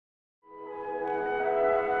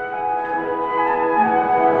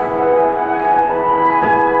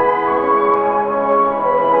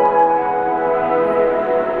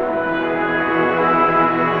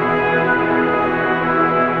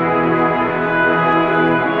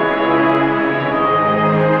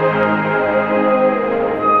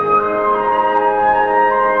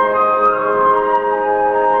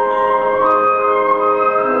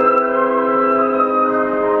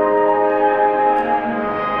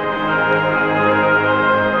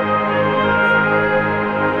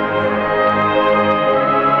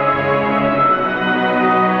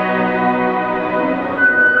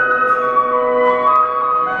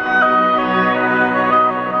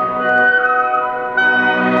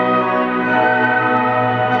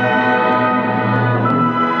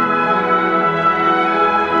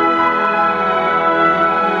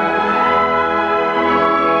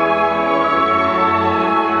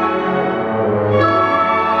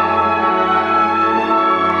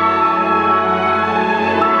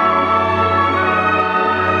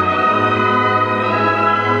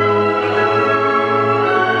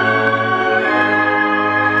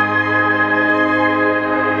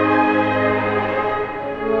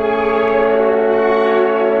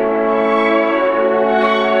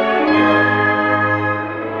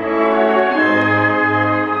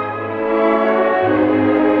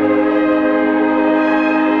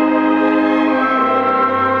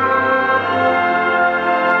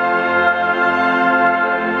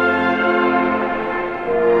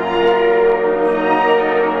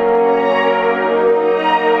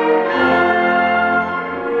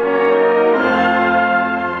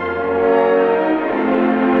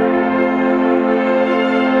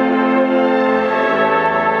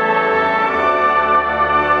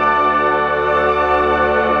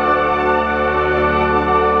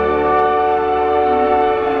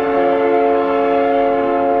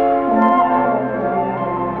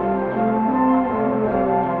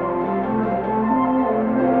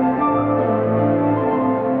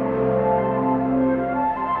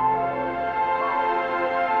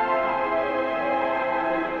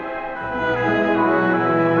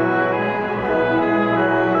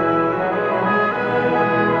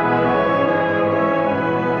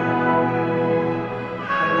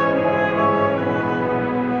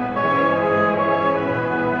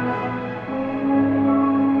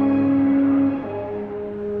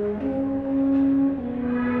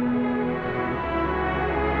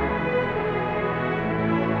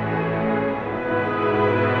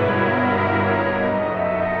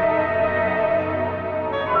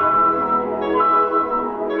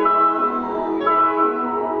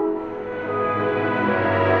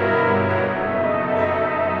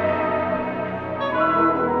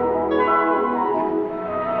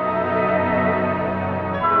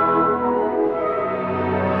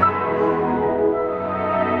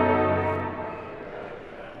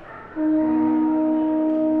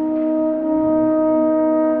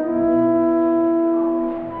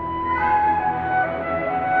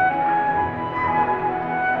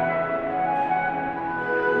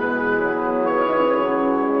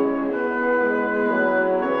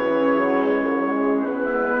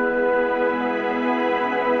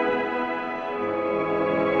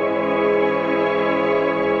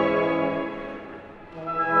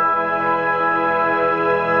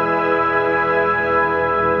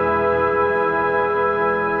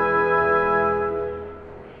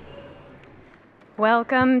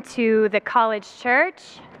Welcome to the College Church.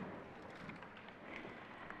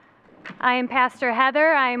 I am Pastor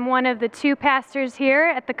Heather. I am one of the two pastors here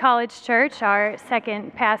at the College Church. Our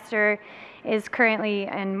second pastor is currently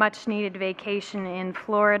in much-needed vacation in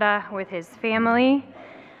Florida with his family.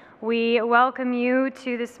 We welcome you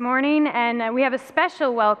to this morning, and we have a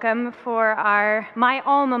special welcome for my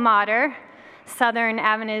alma mater, Southern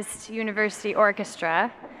Adventist University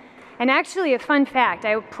Orchestra. And actually, a fun fact,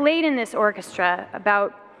 I played in this orchestra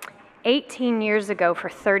about 18 years ago for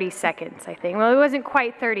 30 seconds, I think. Well, it wasn't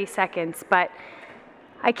quite 30 seconds, but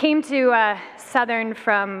I came to Southern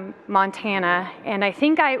from Montana, and I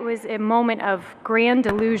think it was a moment of grand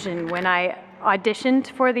delusion when I auditioned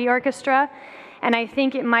for the orchestra, and I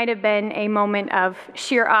think it might have been a moment of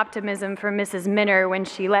sheer optimism for Mrs. Minner when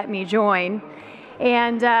she let me join.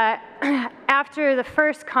 And after the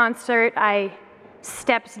first concert, I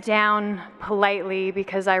stepped down politely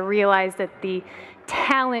because I realized that the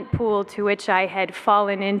talent pool to which I had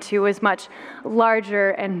fallen into was much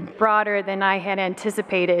larger and broader than I had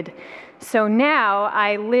anticipated. So now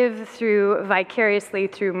I live vicariously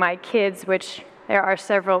through my kids, which there are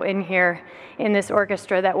several in here in this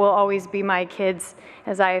orchestra that will always be my kids,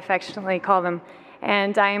 as I affectionately call them.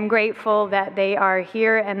 And I am grateful that they are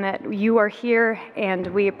here and that you are here, and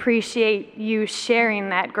we appreciate you sharing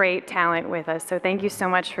that great talent with us. So thank you so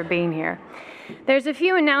much for being here. There's a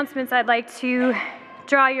few announcements I'd like to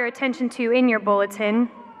draw your attention to in your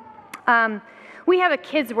bulletin. We have a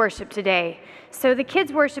kids worship today. So the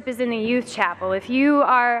kids worship is in the youth chapel. If you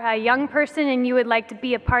are a young person and you would like to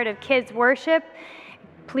be a part of kids worship,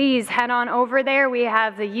 please head on over there. We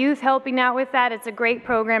have the youth helping out with that. It's a great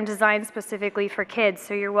program designed specifically for kids,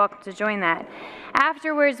 so you're welcome to join that.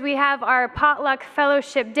 Afterwards, we have our potluck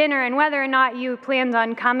fellowship dinner, and whether or not you planned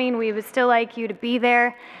on coming, we would still like you to be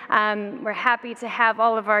there. We're happy to have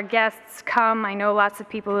all of our guests come. I know lots of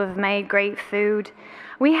people have made great food.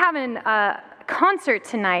 We have a concert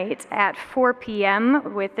tonight at 4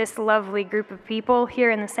 p.m. with this lovely group of people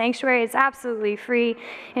here in the sanctuary. It's absolutely free.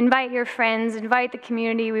 Invite your friends, invite the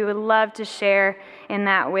community. We would love to share in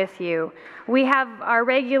that with you. We have our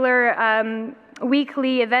regular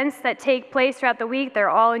weekly events that take place throughout the week. They're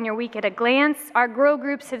all in your week at a glance. Our grow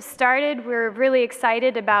groups have started. We're really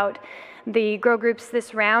excited about the grow groups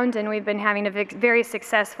this round, and we've been having a very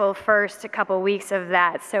successful first couple weeks of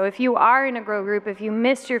that. So if you are in a grow group, if you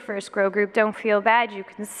missed your first grow group, don't feel bad. You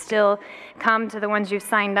can still come to the ones you've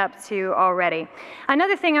signed up to already.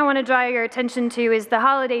 Another thing I want to draw your attention to is the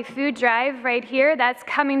holiday food drive right here. That's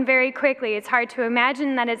coming very quickly. It's hard to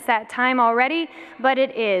imagine that it's that time already, but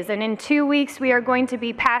it is. And in 2 weeks, we are going to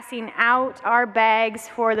be passing out our bags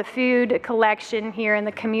for the food collection here in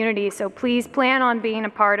the community. So please plan on being a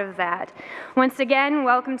part of that. Once again,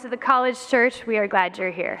 welcome to the College Church. We are glad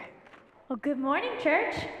you're here. Well, good morning,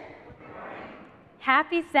 church.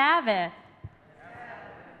 Happy Sabbath.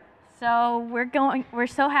 So we're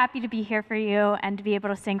so happy to be here for you and to be able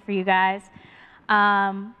to sing for you guys.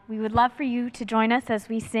 We would love for you to join us as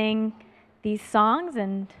we sing these songs,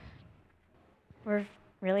 and we're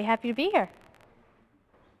really happy to be here.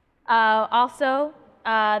 Also,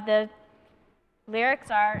 the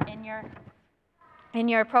lyrics are in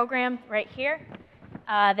your program right here.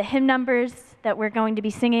 The hymn numbers that we're going to be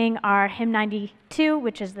singing are hymn 92,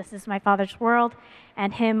 which is This Is My Father's World,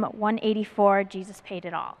 and hymn 184, Jesus Paid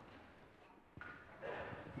It All.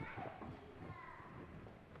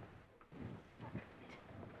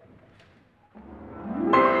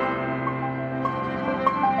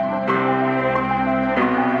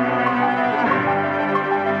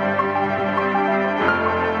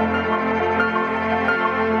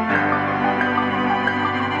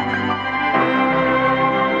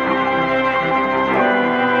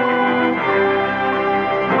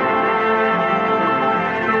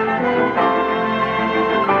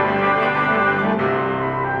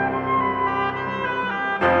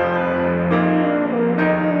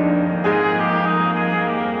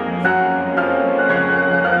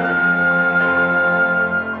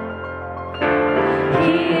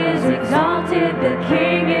 Exalted, the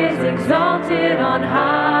King is exalted on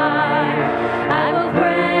high.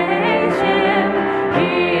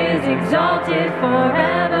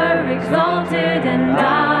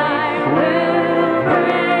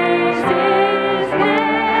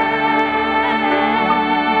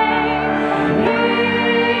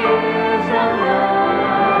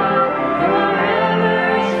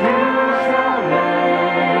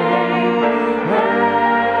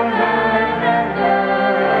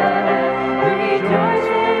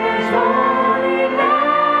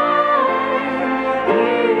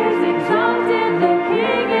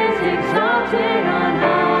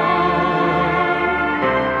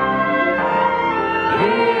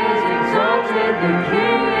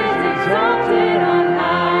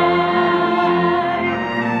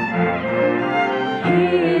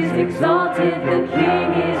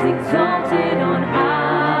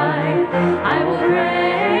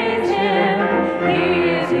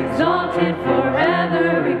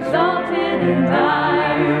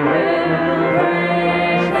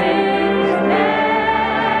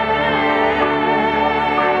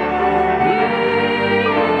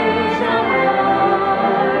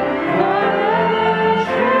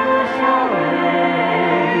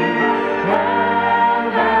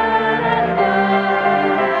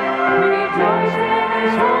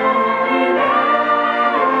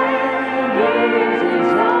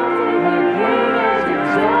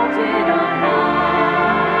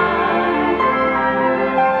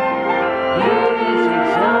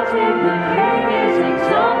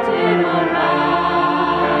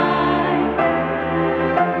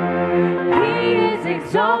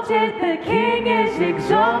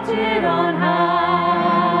 Exalted on high.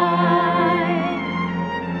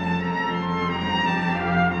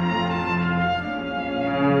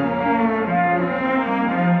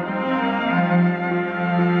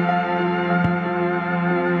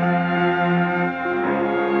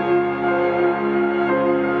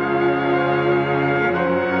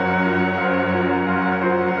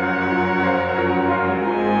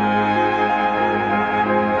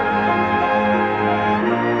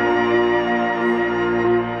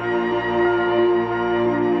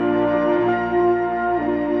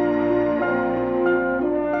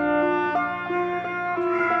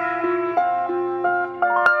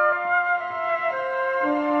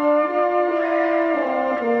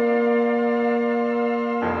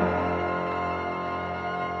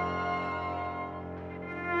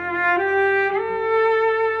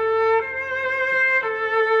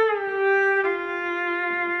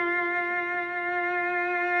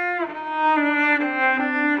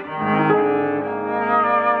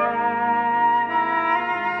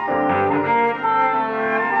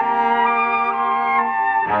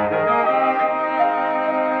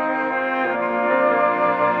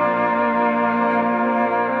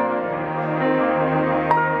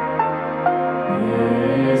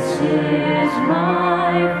 This is my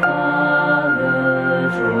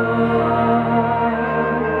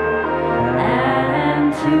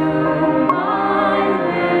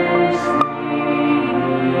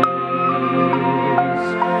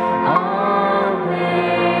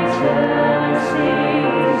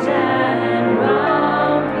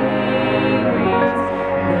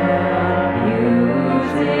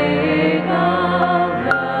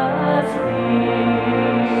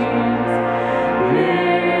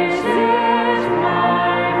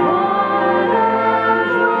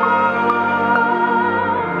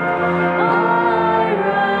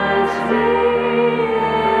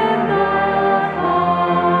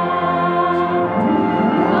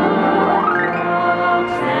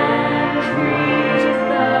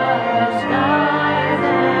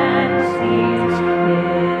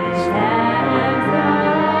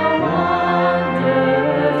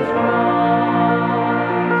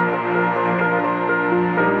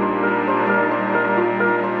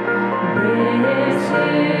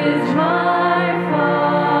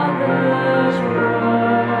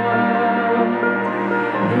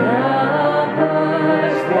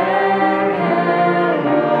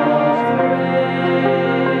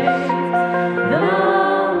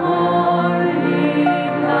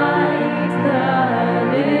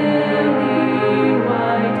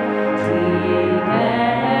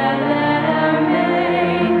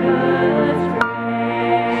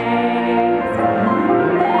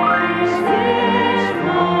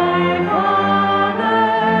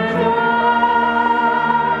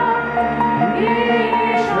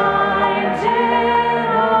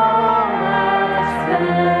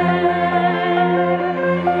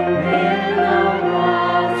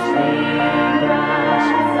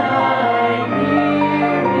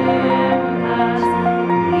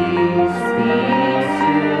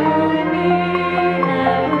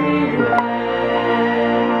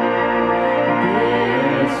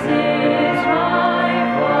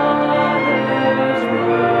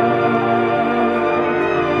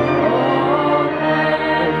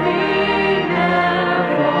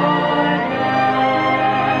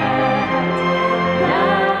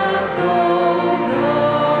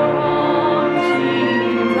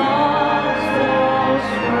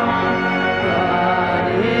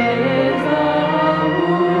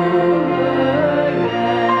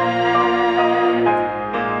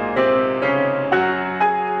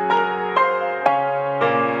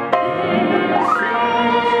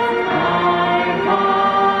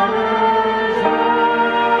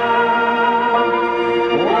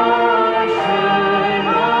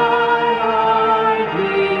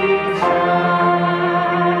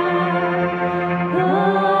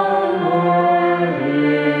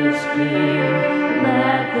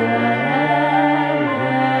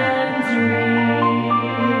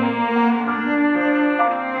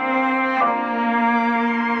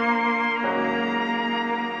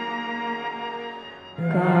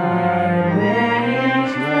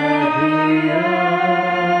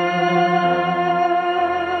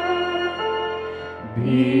So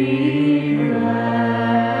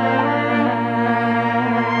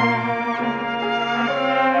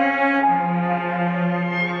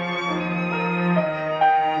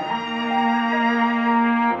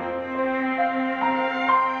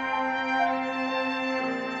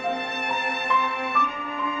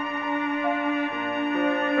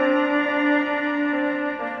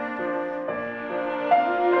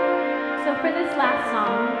for this last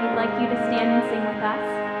song, we'd like you to stand and sing with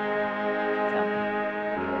us.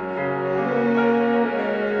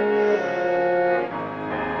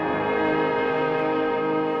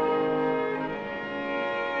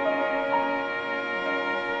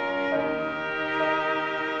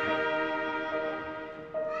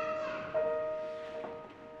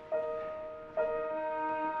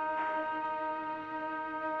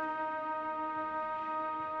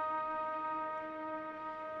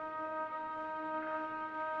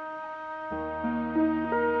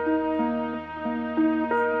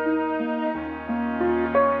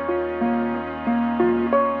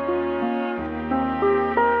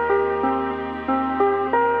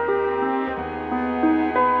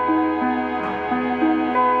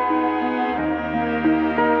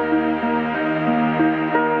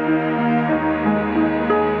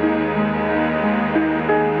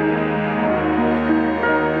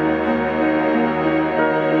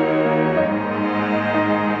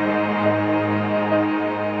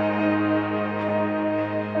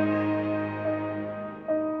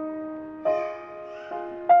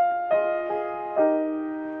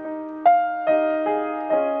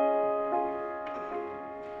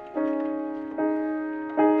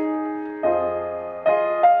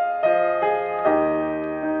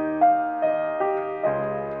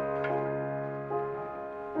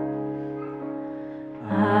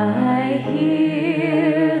 I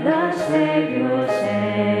hear the Savior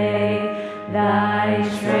say, thy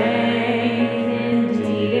strength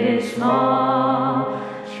indeed is small.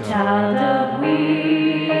 Child of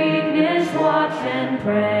weakness, watch and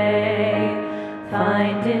pray.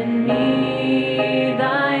 Find in me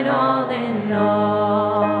thine all in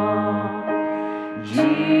all.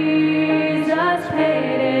 Jesus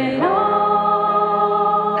paid it all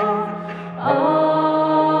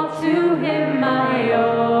to him I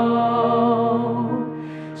owe.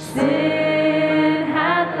 Sin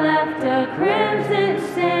hath left a crimson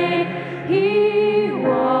stain, he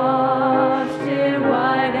washed it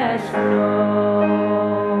white as snow.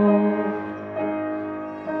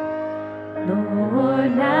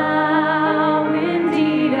 Lord, now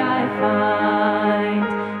indeed I find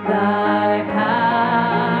thy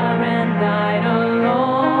power and thine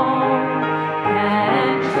alone.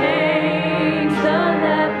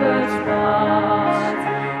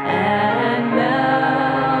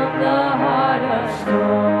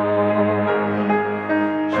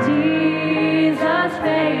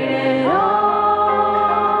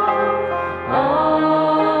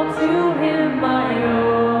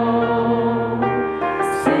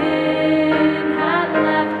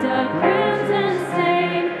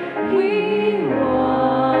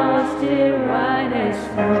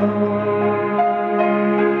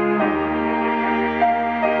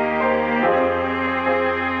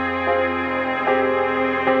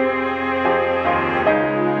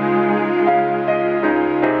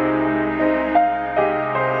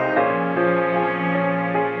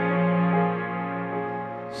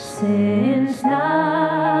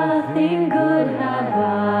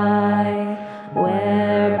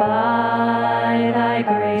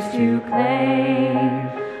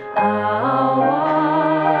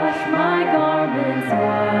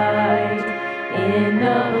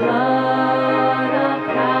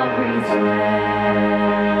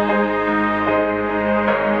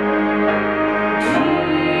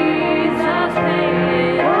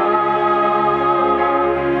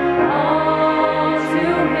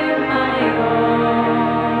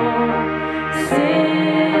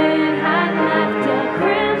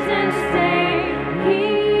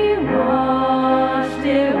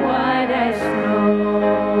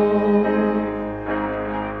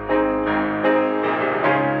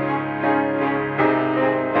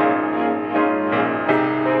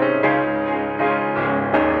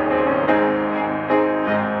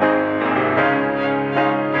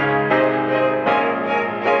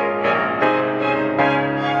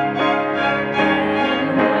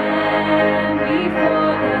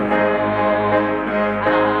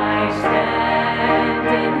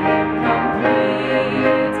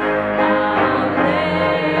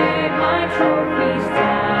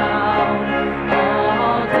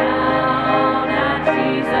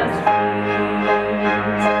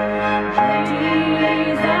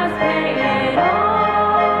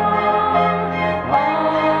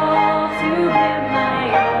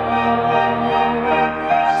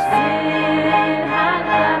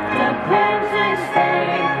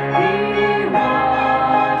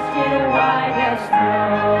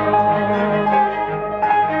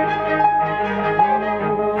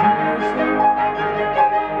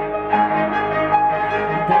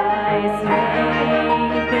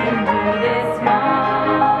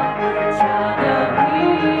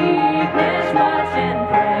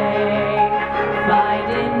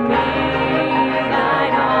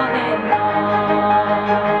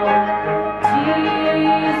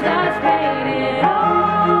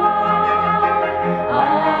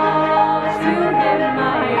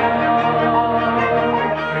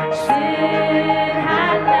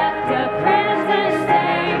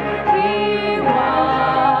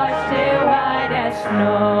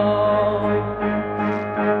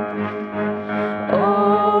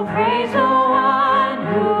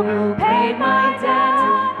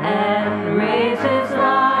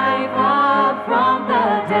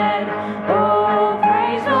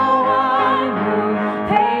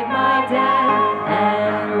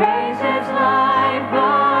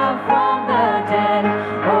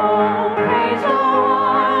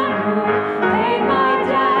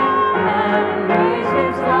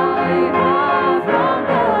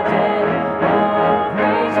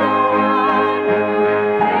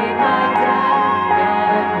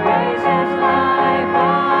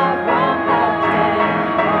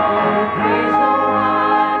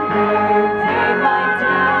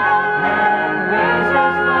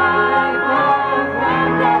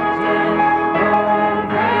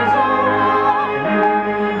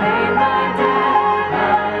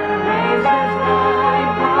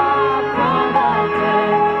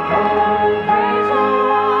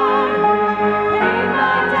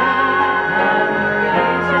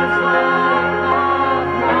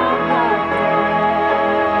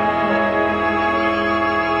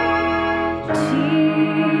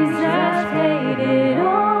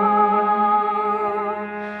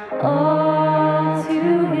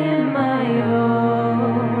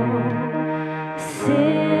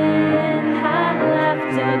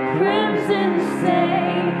 crimson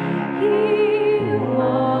stain. He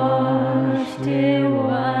washed it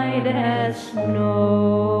white as snow.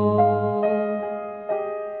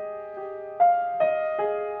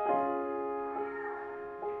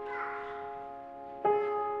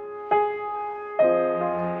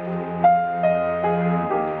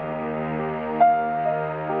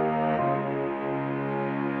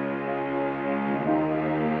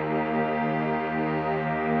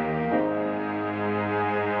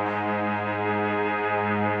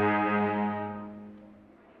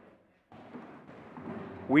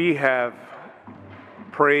 We have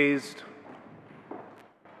praised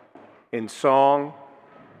in song.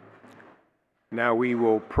 Now we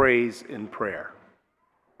will praise in prayer.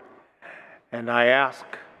 And I ask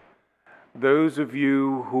those of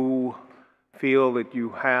you who feel that you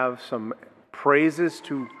have some praises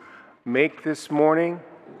to make this morning,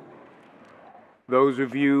 those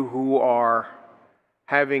of you who are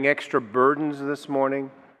having extra burdens this morning,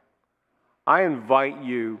 I invite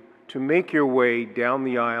you to make your way down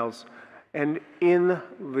the aisles, and in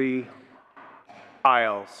the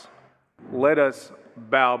aisles, let us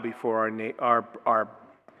bow before our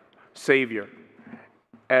Savior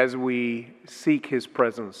as we seek His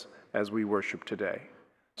presence as we worship today.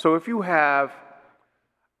 So if you have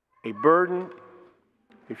a burden,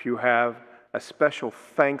 if you have a special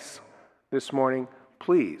thanks this morning,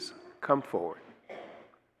 please come forward.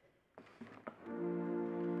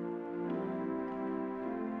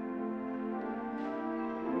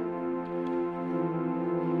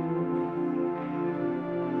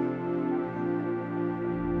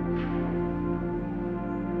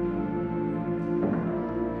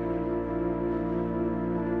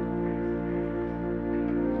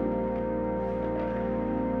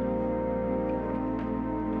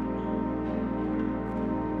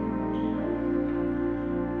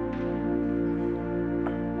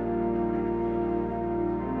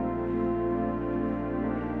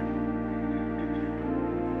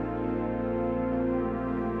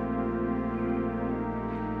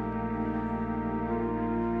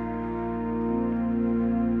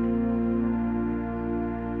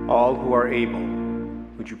 All who are able,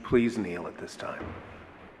 would you please kneel at this time?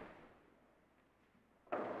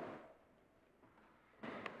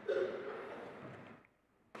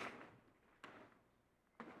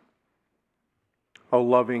 O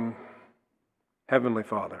loving Heavenly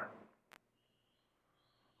Father,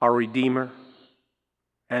 our Redeemer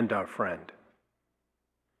and our friend,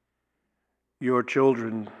 your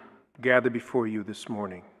children gather before you this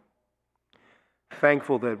morning,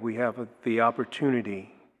 thankful that we have the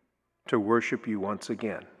opportunity to worship you once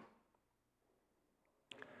again.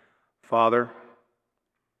 Father,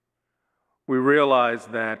 we realize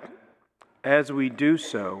that as we do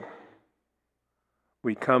so,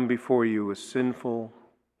 we come before you as sinful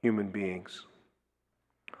human beings,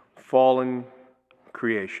 fallen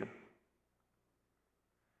creation.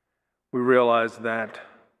 We realize that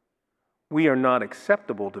we are not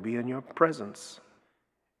acceptable to be in your presence.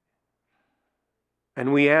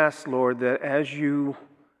 And we ask, Lord, that as you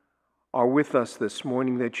are with us this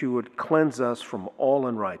morning, that you would cleanse us from all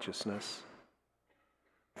unrighteousness.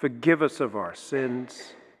 Forgive us of our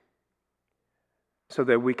sins so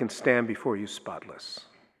that we can stand before you spotless.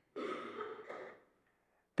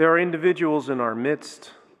 There are individuals in our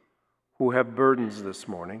midst who have burdens this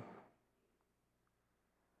morning,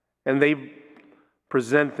 and they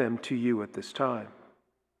present them to you at this time.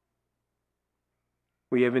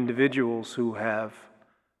 We have individuals who have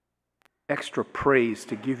extra praise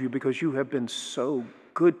to give you because you have been so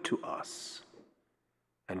good to us,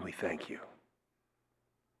 and we thank you.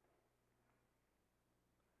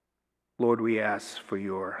 Lord, we ask for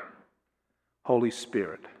your Holy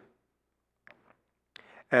Spirit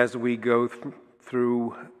as we go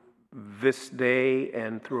through this day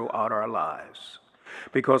and throughout our lives,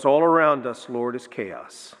 because all around us, Lord, is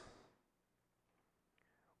chaos.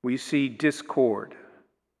 We see discord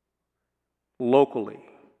locally.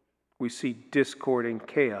 We see discord and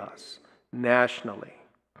chaos nationally.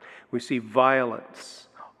 We see violence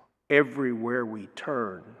everywhere we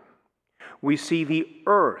turn. We see the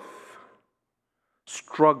earth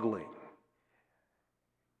struggling,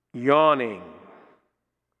 yawning,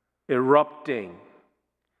 erupting.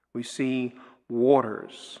 We see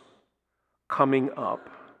waters coming up,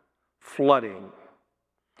 flooding.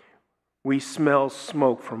 We smell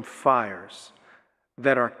smoke from fires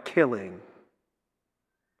that are killing.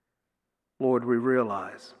 Lord, we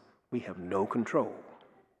realize we have no control.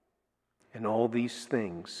 And all these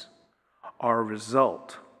things are a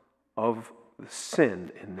result of the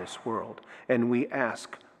sin in this world. And we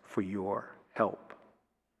ask for your help,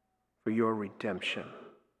 for your redemption.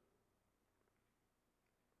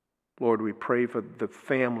 Lord, we pray for the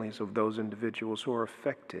families of those individuals who are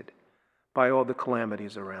affected by all the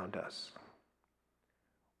calamities around us.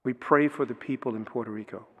 We pray for the people in Puerto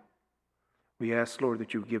Rico. We ask, Lord,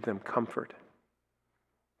 that you give them comfort,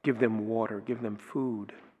 give them water, give them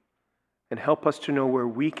food, and help us to know where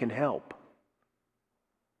we can help.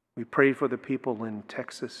 We pray for the people in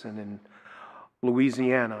Texas and in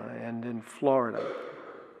Louisiana and in Florida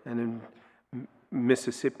and in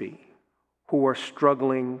Mississippi who are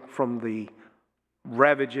struggling from the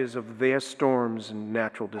ravages of their storms and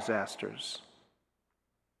natural disasters.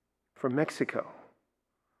 For Mexico,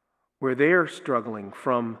 where they're struggling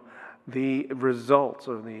from the results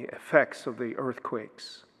or the effects of the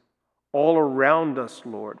earthquakes. All around us,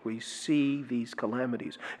 Lord, we see these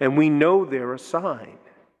calamities, and we know they're a sign.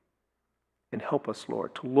 And help us,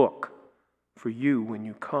 Lord, to look for you when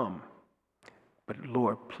you come. But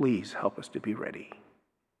Lord, please help us to be ready.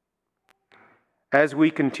 As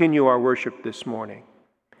we continue our worship this morning,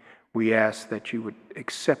 we ask that you would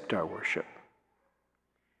accept our worship.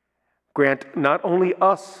 Grant not only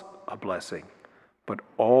us a blessing, but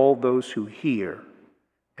all those who hear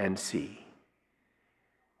and see.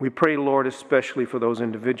 We pray, Lord, especially for those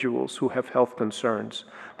individuals who have health concerns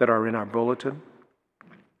that are in our bulletin.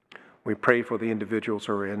 We pray for the individuals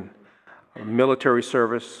who are in military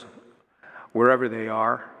service, wherever they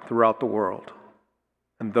are throughout the world,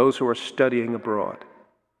 and those who are studying abroad.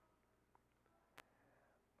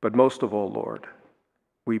 But most of all, Lord,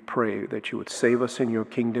 we pray that you would save us in your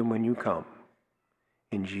kingdom when you come.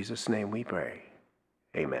 In Jesus' name we pray.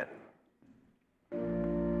 Amen.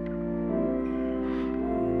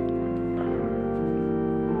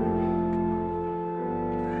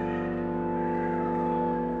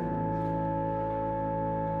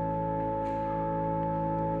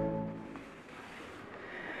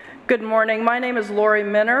 Good morning. My name is Lori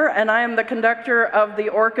Minner, and I am the conductor of the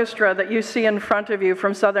orchestra that you see in front of you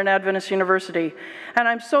from Southern Adventist University. And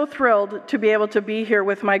I'm so thrilled to be able to be here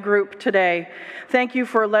with my group today. Thank you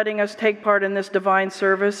for letting us take part in this divine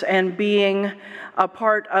service and being a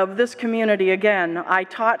part of this community again. I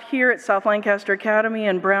taught here at South Lancaster Academy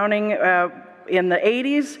in Browning in the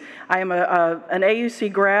 80s. I am an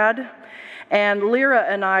AUC grad. And Lyra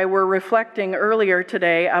and I were reflecting earlier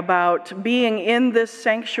today about being in this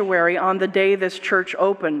sanctuary on the day this church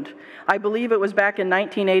opened. I believe it was back in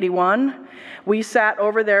 1981. We sat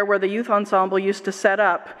over there where the youth ensemble used to set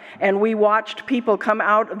up, and we watched people come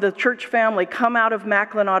out, the church family, come out of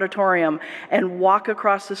Macklin Auditorium and walk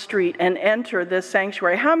across the street and enter this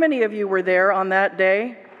sanctuary. How many of you were there on that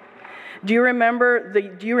day? Do you remember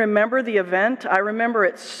the event? I remember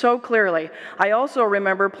it so clearly. I also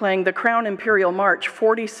remember playing the Crown Imperial March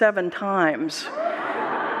 47 times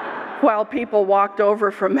while people walked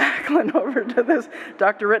over from Macklin over to this.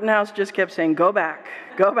 Dr. Rittenhouse just kept saying, go back,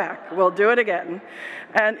 we'll do it again.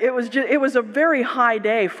 And it was a very high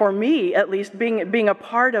day for me, at least, being a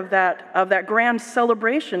part of that grand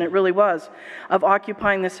celebration, it really was, of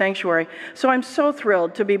occupying the sanctuary. So I'm so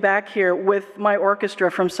thrilled to be back here with my orchestra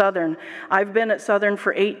from Southern. I've been at Southern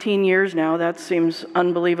for 18 years now. That seems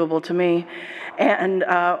unbelievable to me. And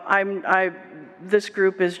this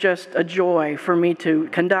group is just a joy for me to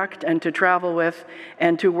conduct and to travel with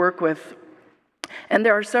and to work with. And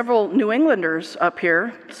there are several New Englanders up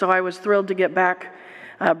here, so I was thrilled to get back,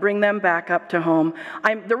 bring them back up to home.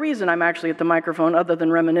 The reason I'm actually at the microphone, other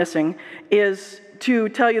than reminiscing, is to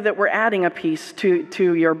tell you that we're adding a piece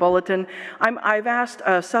to your bulletin. I've asked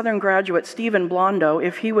Southern graduate Stephen Blondo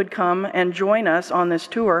if he would come and join us on this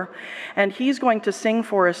tour, and he's going to sing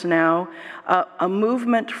for us now a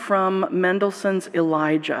movement from Mendelssohn's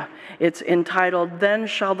Elijah. It's entitled, "Then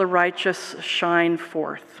Shall the Righteous Shine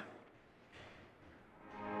Forth."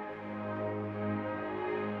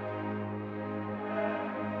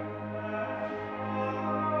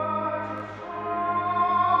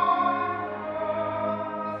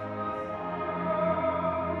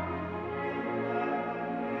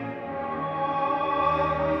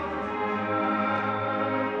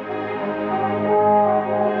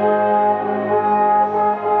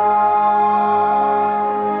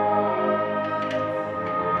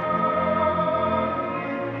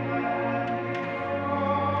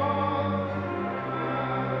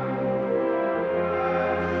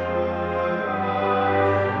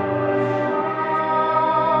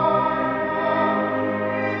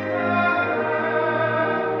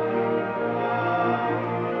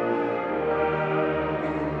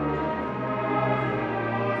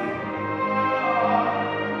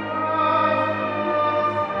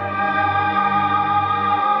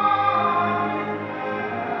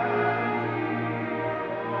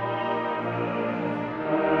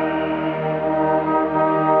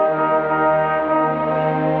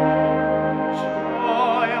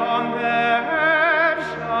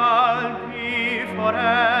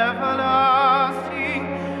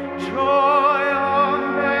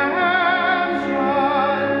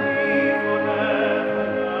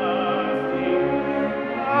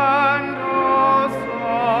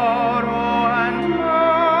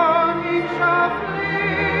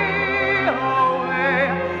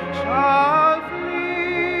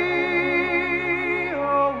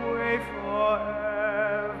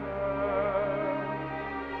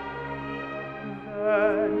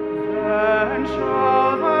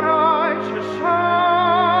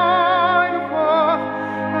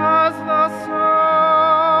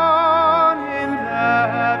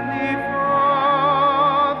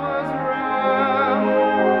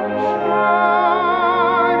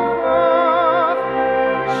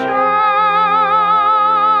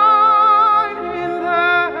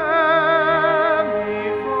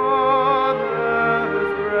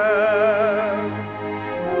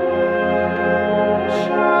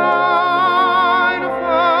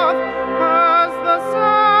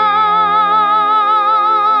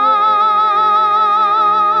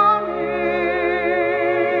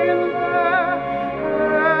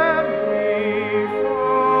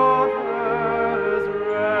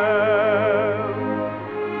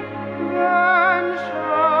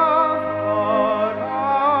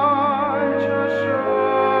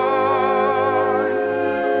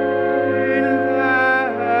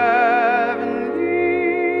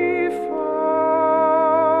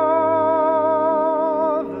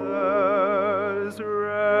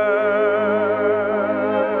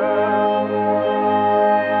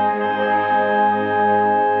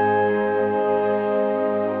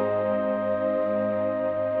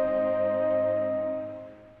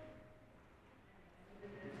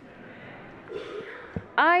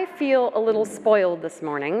 I feel a little spoiled this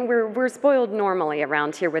morning. We're spoiled normally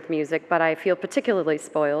around here with music, but I feel particularly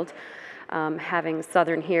spoiled having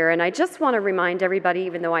Southern here. And I just want to remind everybody,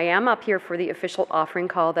 even though I am up here for the official offering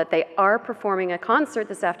call, that they are performing a concert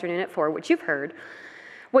this afternoon at 4, which you've heard.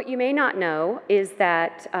 What you may not know is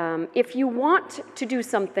that if you want to do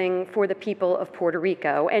something for the people of Puerto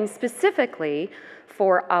Rico, and specifically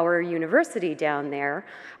for our university down there,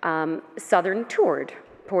 Southern toured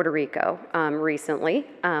Puerto Rico recently,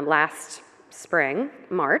 last spring,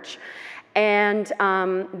 March, and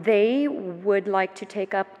they would like to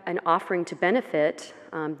take up an offering to benefit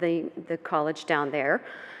the college down there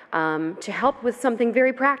to help with something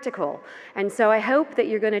very practical. And so I hope that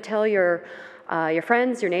you're going to tell your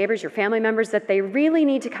friends, your neighbors, your family members that they really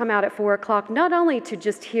need to come out at 4 o'clock, not only to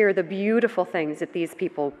just hear the beautiful things that these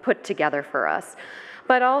people put together for us,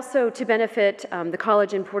 but also to benefit the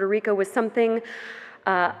college in Puerto Rico with something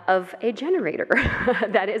of a generator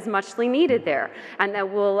that is muchly needed there, and that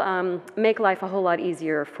will make life a whole lot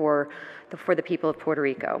easier for the people of Puerto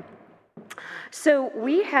Rico. So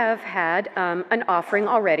we have had an offering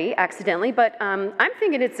already, accidentally, but I'm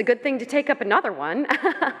thinking it's a good thing to take up another one.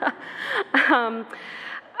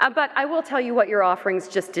 But I will tell you what your offerings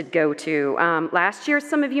just did go to. Last year,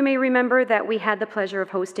 some of you may remember that we had the pleasure of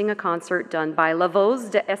hosting a concert done by La Voz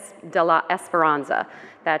de la Esperanza.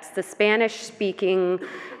 That's the Spanish-speaking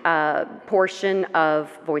portion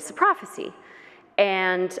of Voice of Prophecy.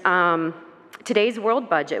 And today's world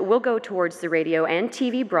budget will go towards the radio and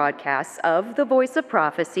TV broadcasts of the Voice of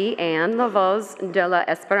Prophecy and La Voz de la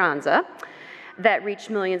Esperanza that reach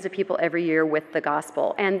millions of people every year with the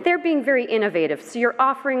gospel. And they're being very innovative. So your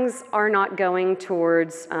offerings are not going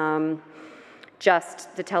towards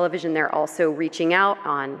just the television. They're also reaching out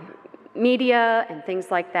on media and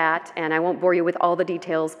things like that. And I won't bore you with all the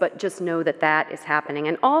details, but just know that that is happening.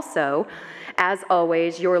 And also, as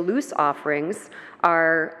always, your loose offerings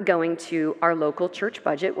are going to our local church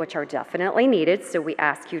budget, which are definitely needed. So we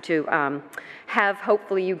ask you to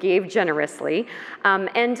hopefully you gave generously.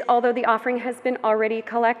 And although the offering has been already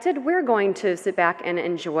collected, we're going to sit back and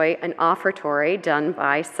enjoy an offertory done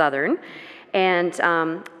by Southern. And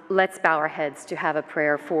let's bow our heads to have a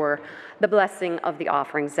prayer for the blessing of the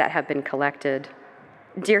offerings that have been collected.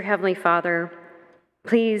 Dear Heavenly Father,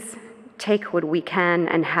 please take what we can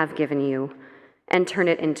and have given you and turn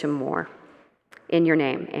it into more. In your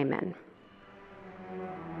name, amen.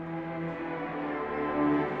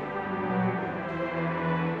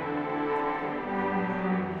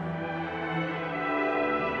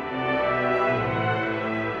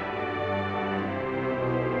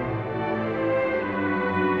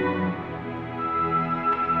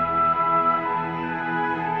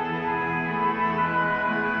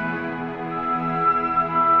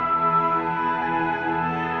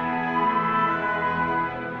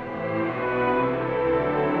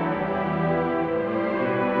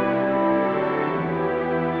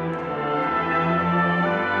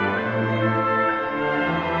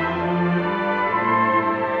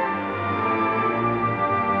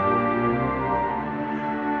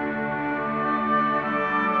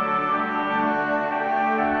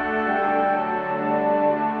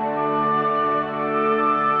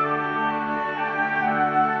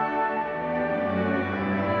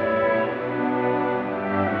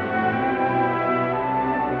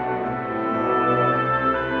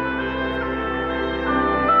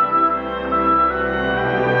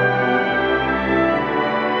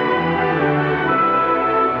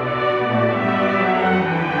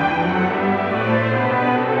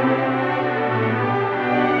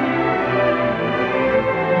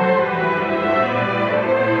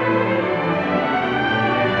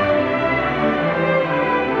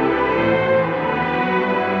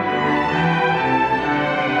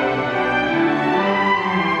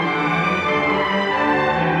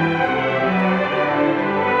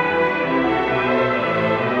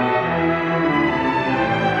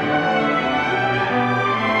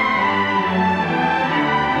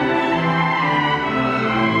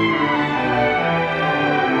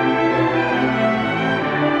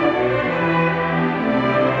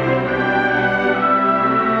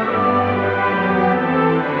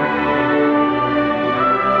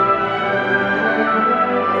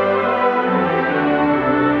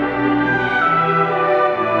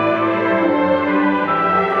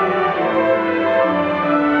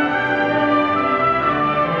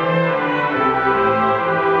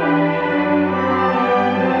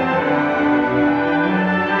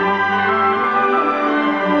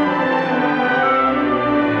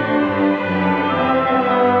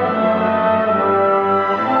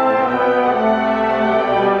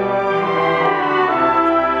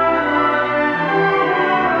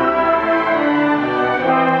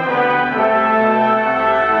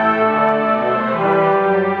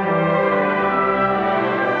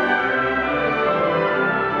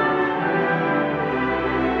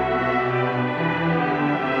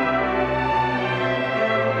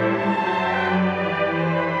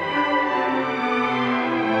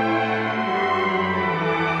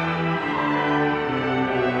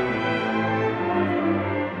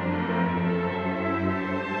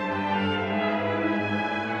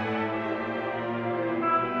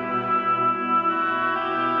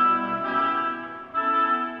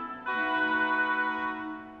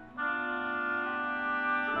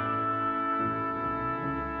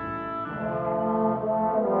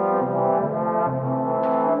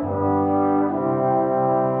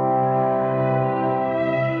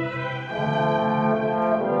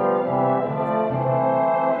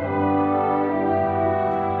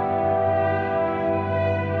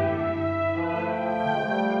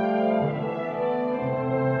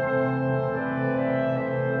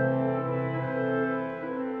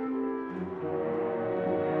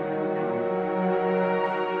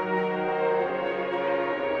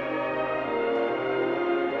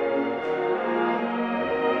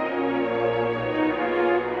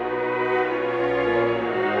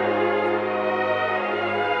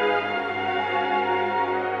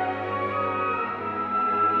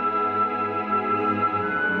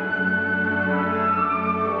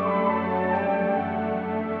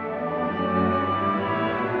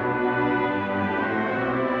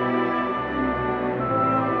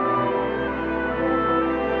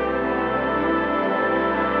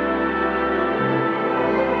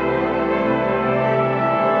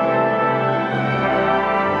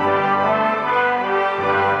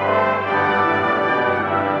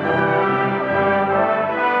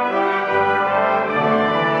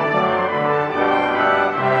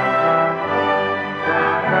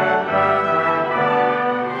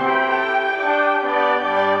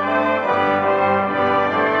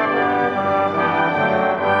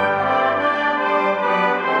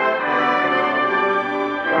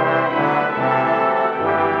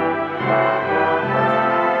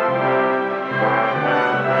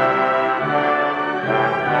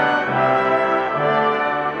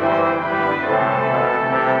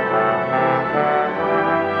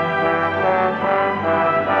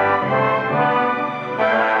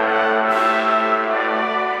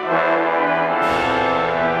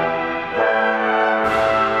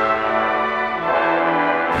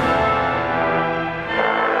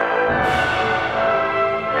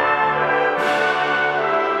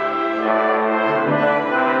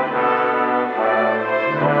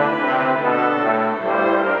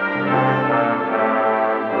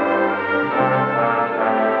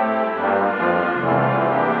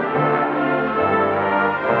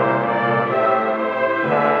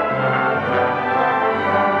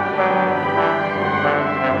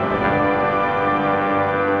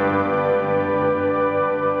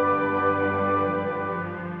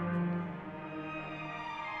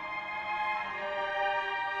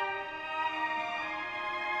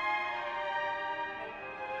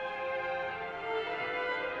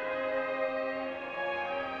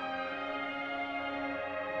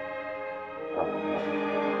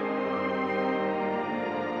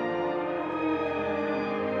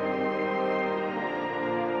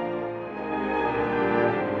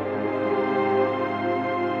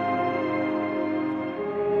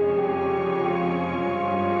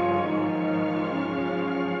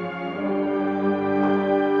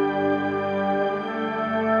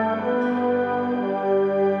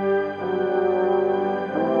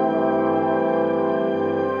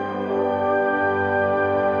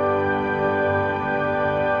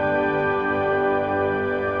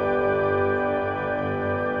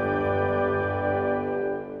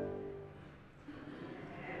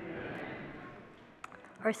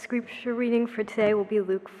 Our scripture reading for today will be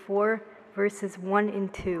Luke 4, verses 1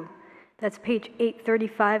 and 2. That's page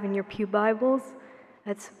 835 in your pew Bibles.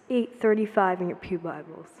 That's 835 in your pew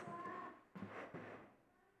Bibles.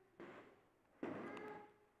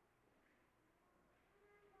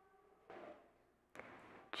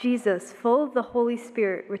 Jesus, full of the Holy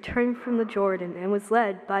Spirit, returned from the Jordan and was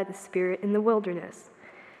led by the Spirit in the wilderness,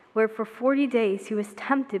 where for 40 days he was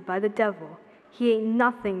tempted by the devil. He ate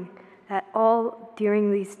nothing at all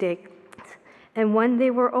during these days, and when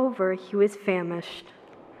they were over, he was famished.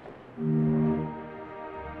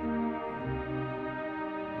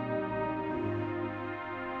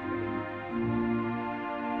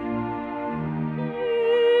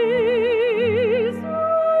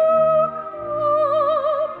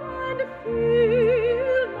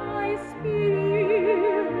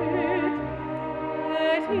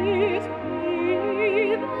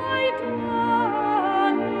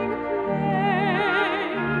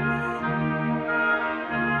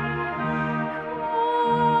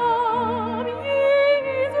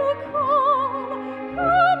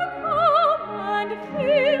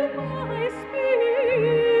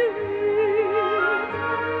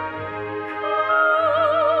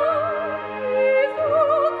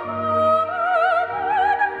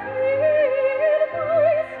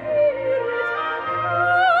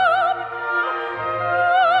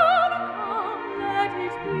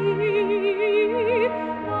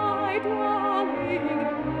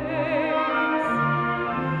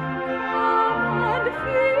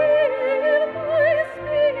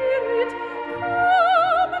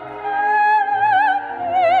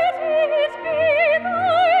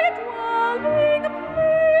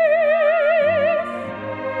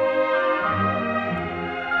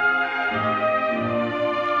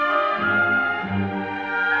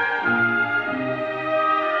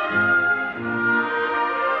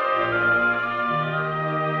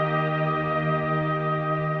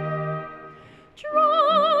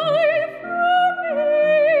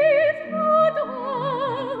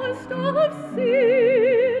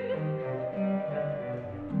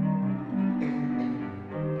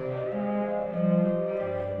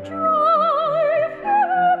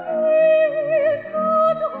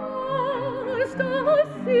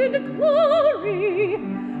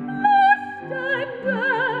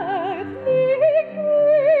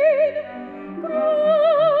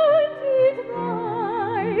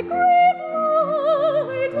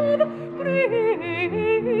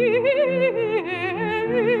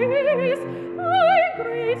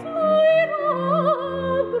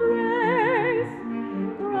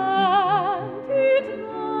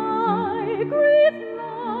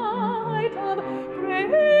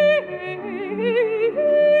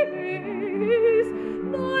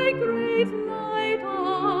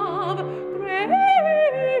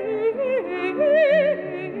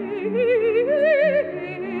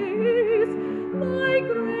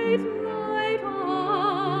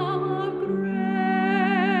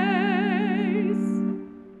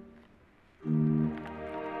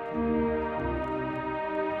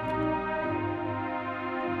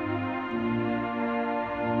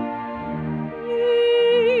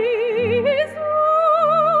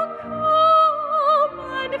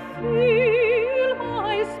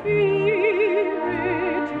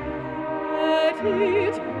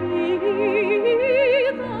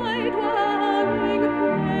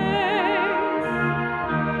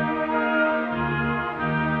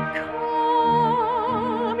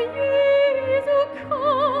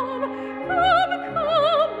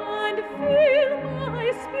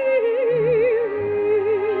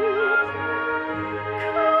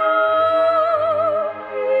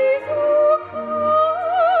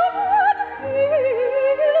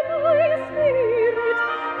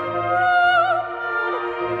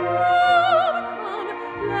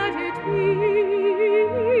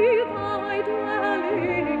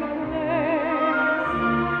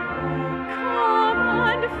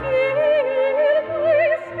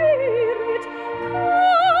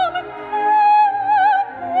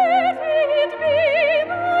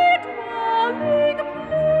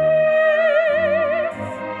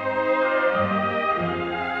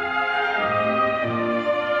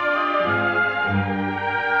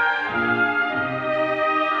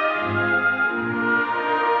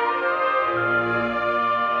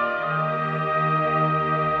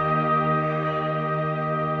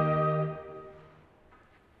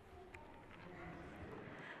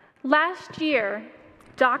 Last year,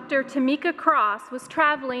 Dr. Tamika Cross was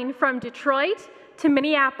traveling from Detroit to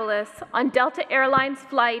Minneapolis on Delta Airlines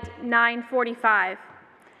Flight 945.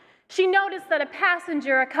 She noticed that a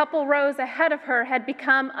passenger a couple rows ahead of her had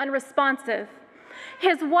become unresponsive.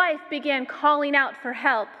 His wife began calling out for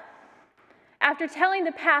help. After telling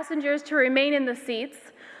the passengers to remain in the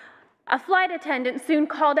seats, a flight attendant soon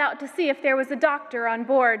called out to see if there was a doctor on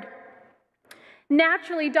board.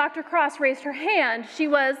 Naturally, Dr. Cross raised her hand. She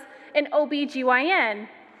was an OB/GYN.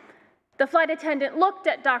 The flight attendant looked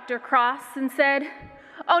at Dr. Cross and said,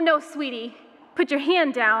 "Oh no, sweetie, put your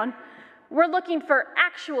hand down. We're looking for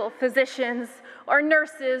actual physicians or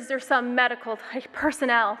nurses or some medical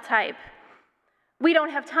personnel type. We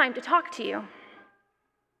don't have time to talk to you."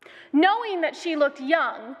 Knowing that she looked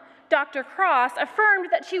young, Dr. Cross affirmed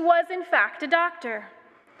that she was in fact a doctor.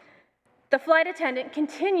 The flight attendant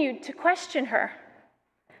continued to question her.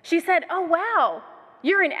 She said, "Oh wow,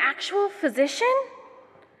 you're an actual physician?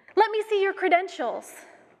 Let me see your credentials.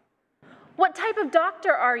 What type of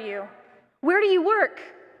doctor are you? Where do you work?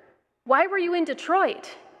 Why were you in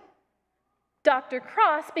Detroit?" Dr.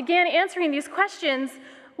 Cross began answering these questions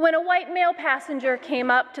when a white male passenger came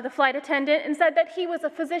up to the flight attendant and said that he was a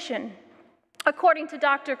physician. According to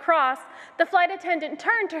Dr. Cross, the flight attendant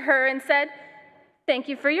turned to her and said, "Thank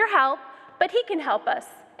you for your help, but he can help us,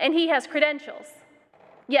 and he has credentials."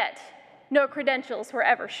 Yet, no credentials were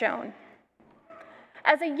ever shown.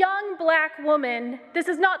 As a young black woman, this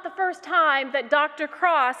is not the first time that Dr.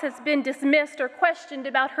 Cross has been dismissed or questioned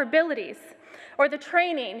about her abilities or the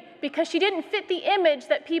training because she didn't fit the image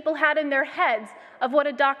that people had in their heads of what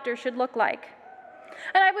a doctor should look like.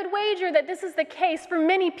 And I would wager that this is the case for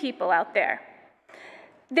many people out there.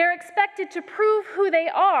 They're expected to prove who they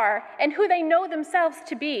are and who they know themselves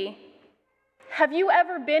to be. Have you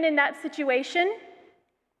ever been in that situation?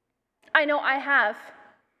 I know I have.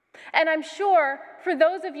 And I'm sure for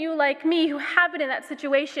those of you like me who have been in that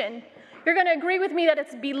situation, you're going to agree with me that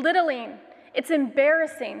it's belittling, it's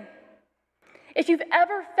embarrassing. If you've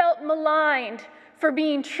ever felt maligned for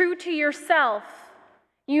being true to yourself,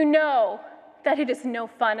 you know that it is no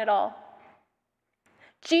fun at all.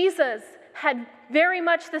 Jesus had very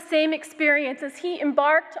much the same experience as he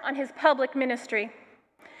embarked on his public ministry.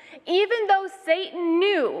 Even though Satan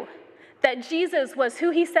knew that Jesus was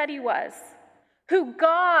who he said he was, who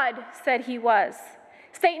God said he was,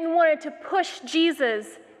 Satan wanted to push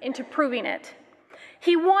Jesus into proving it.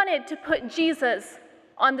 He wanted to put Jesus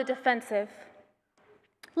on the defensive.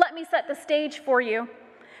 Let me set the stage for you.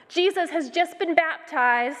 Jesus has just been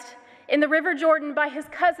baptized in the River Jordan by his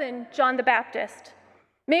cousin, John the Baptist.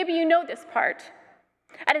 Maybe you know this part.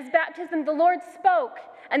 At his baptism, the Lord spoke,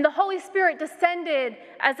 and the Holy Spirit descended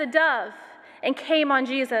as a dove and came on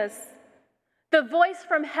Jesus. The voice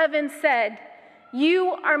from heaven said,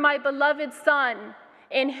 "You are my beloved Son,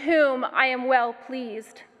 in whom I am well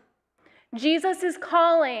pleased." Jesus'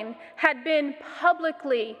 calling had been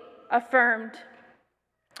publicly affirmed.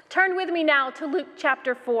 Turn with me now to Luke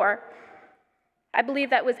chapter 4. I believe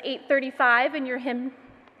that was 835 in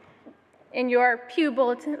your pew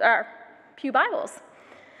bulletin, or pew Bibles.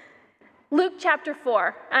 Luke chapter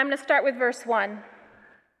 4. I'm going to start with verse 1.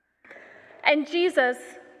 "And Jesus,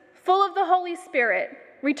 full of the Holy Spirit,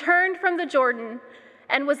 returned from the Jordan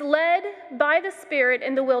and was led by the Spirit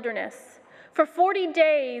in the wilderness for 40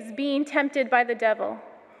 days, being tempted by the devil.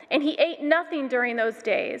 And he ate nothing during those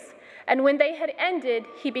days. And when they had ended,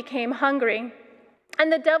 he became hungry.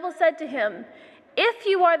 And the devil said to him, 'If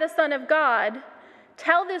you are the Son of God,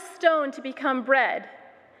 tell this stone to become bread.'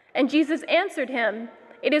 And Jesus answered him,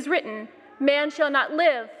 'It is written, man shall not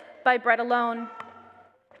live by bread alone.'"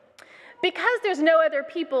 Because there's no other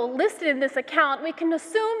people listed in this account, we can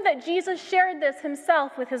assume that Jesus shared this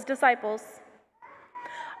himself with his disciples.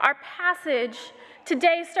 Our passage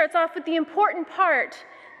today starts off with the important part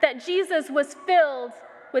that Jesus was filled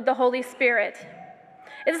with the Holy Spirit.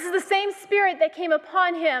 This is the same Spirit that came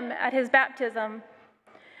upon him at his baptism.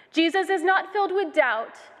 Jesus is not filled with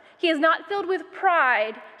doubt. He is not filled with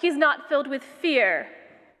pride. He is not filled with fear.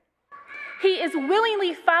 He is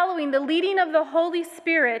willingly following the leading of the Holy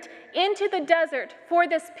Spirit into the desert for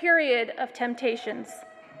this period of temptations.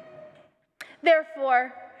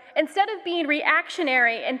 Therefore, instead of being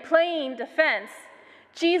reactionary and playing defense,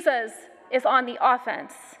 Jesus is on the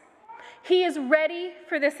offense. He is ready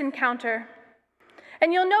for this encounter.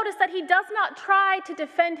 And you'll notice that he does not try to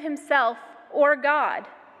defend himself or God.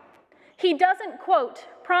 He doesn't quote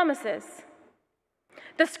promises.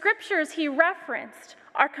 The scriptures he referenced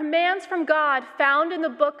are commands from God found in the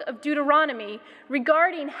book of Deuteronomy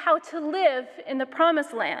regarding how to live in the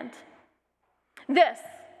promised land. This,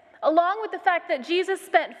 along with the fact that Jesus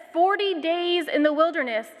spent 40 days in the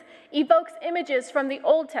wilderness, evokes images from the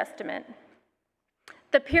Old Testament.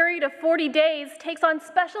 The period of 40 days takes on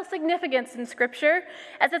special significance in Scripture,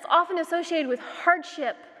 as it's often associated with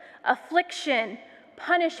hardship, affliction,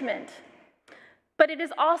 punishment. but it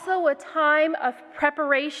is also a time of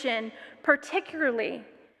preparation, particularly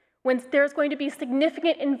when there's going to be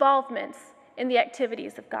significant involvements in the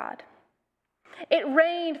activities of God. It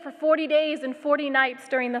rained for 40 days and 40 nights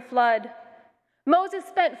during the flood. Moses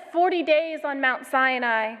spent 40 days on Mount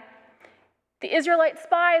Sinai. The Israelite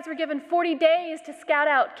spies were given 40 days to scout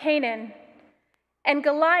out Canaan. And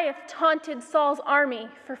Goliath taunted Saul's army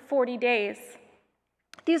for 40 days.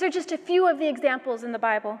 These are just a few of the examples in the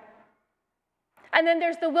Bible. And then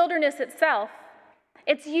there's the wilderness itself.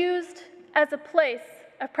 It's used as a place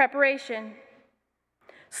of preparation.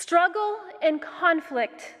 Struggle and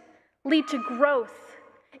conflict lead to growth.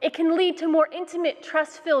 It can lead to more intimate,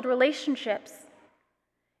 trust-filled relationships.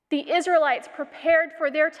 The Israelites prepared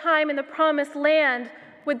for their time in the Promised Land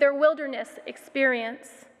with their wilderness experience.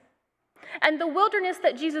 And the wilderness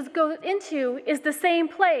that Jesus goes into is the same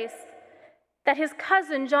place that his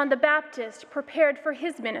cousin John the Baptist prepared for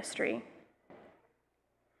his ministry.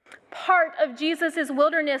 Part of Jesus'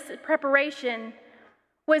 wilderness preparation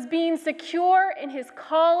was being secure in his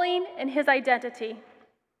calling and his identity.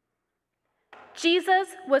 Jesus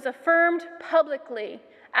was affirmed publicly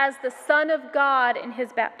as the Son of God in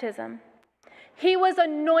his baptism. He was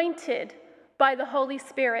anointed by the Holy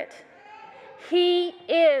Spirit. He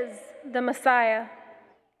is the Messiah.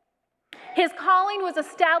 His calling was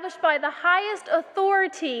established by the highest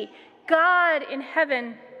authority, God in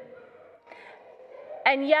heaven.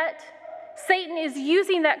 And yet, Satan is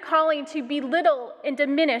using that calling to belittle and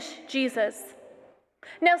diminish Jesus.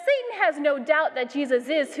 Now, Satan has no doubt that Jesus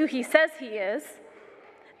is who he says he is.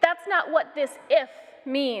 That's not what this "if"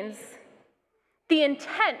 means. The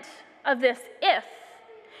intent of this "if"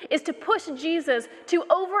 is to push Jesus to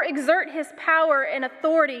overexert his power and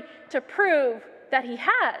authority to prove that he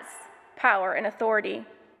has power and authority.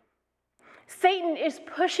 Satan is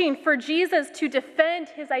pushing for Jesus to defend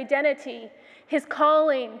his identity, his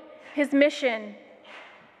calling, his mission.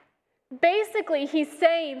 Basically, he's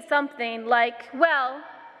saying something like, well,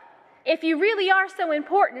 if you really are so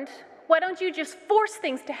important, why don't you just force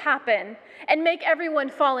things to happen and make everyone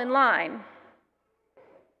fall in line?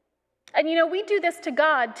 And we do this to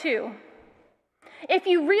God too. If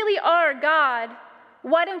you really are God,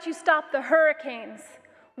 why don't you stop the hurricanes?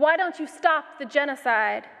 Why don't you stop the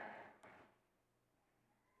genocide?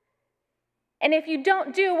 And if you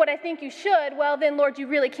don't do what I think you should, well then, Lord, you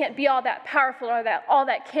really can't be all that powerful or all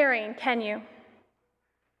that caring, can you?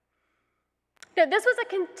 Now, this was a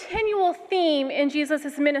continual theme in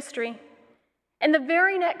Jesus' ministry. In the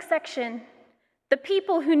very next section, the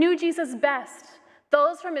people who knew Jesus best,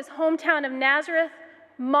 those from his hometown of Nazareth,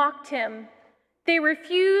 mocked him. They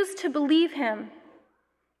refused to believe him.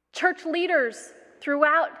 Church leaders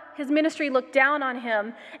throughout his ministry looked down on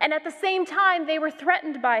him, and at the same time, they were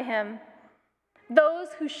threatened by him. Those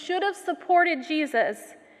who should have supported Jesus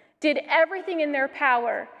did everything in their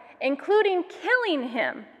power, including killing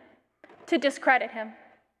him, to discredit him.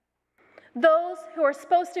 Those who are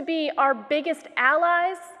supposed to be our biggest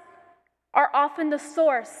allies are often the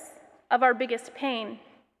source of our biggest pain.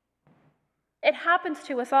 It happens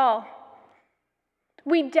to us all.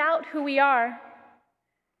 We doubt who we are.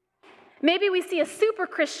 Maybe we see a super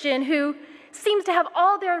Christian who seems to have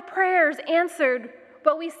all their prayers answered,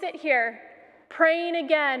 but we sit here praying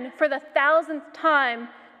again for the 1,000th time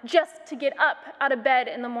just to get up out of bed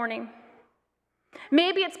in the morning.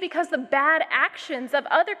 Maybe it's because of the bad actions of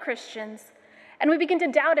other Christians, and we begin to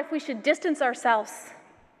doubt if we should distance ourselves.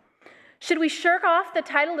 Should we shirk off the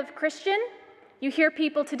title of Christian? You hear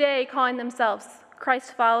people today calling themselves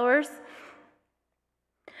Christ followers.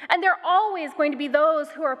 And there are always going to be those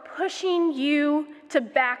who are pushing you to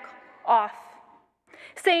back off,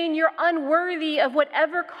 saying you're unworthy of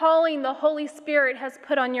whatever calling the Holy Spirit has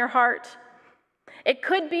put on your heart. It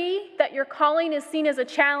could be that your calling is seen as a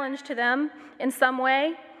challenge to them in some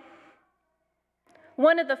way.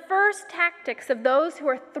 One of the first tactics of those who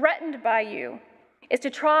are threatened by you is to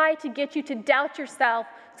try to get you to doubt yourself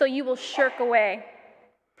so you will shirk away.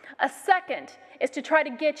 A second is to try to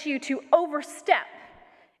get you to overstep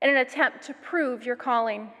in an attempt to prove your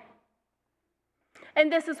calling.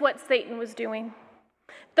 And this is what Satan was doing.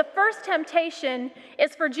 The first temptation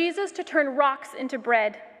is for Jesus to turn rocks into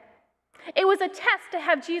bread. It was a test to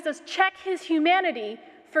have Jesus check his humanity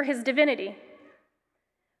for his divinity.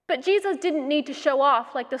 But Jesus didn't need to show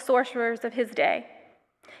off like the sorcerers of his day.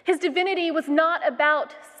 His divinity was not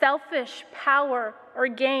about selfish power or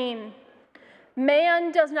gain.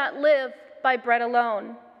 Man does not live by bread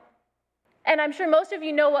alone. And I'm sure most of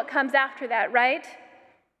you know what comes after that, right?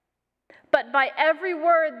 But by every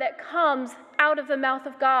word that comes out of the mouth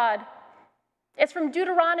of God. It's from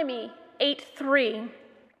Deuteronomy 8:3.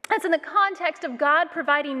 That's in the context of God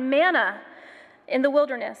providing manna in the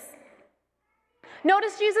wilderness.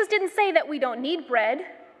 Notice Jesus didn't say that we don't need bread.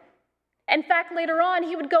 In fact, later on,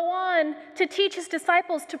 he would go on to teach his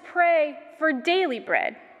disciples to pray for daily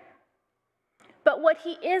bread. But what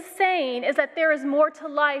he is saying is that there is more to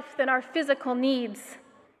life than our physical needs.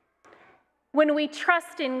 When we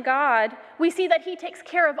trust in God, we see that he takes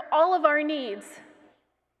care of all of our needs.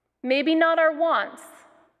 Maybe not our wants,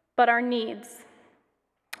 but our needs.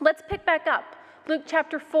 Let's pick back up. Luke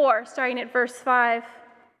chapter 4, starting at verse 5.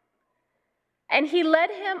 And he led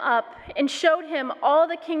him up and showed him all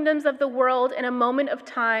the kingdoms of the world in a moment of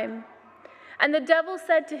time. And the devil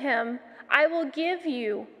said to him, I will give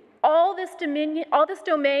you all this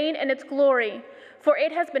domain and its glory, for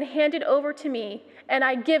it has been handed over to me, and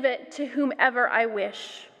I give it to whomever I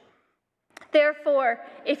wish. Therefore,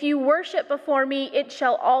 if you worship before me, it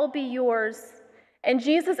shall all be yours. And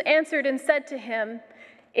Jesus answered and said to him,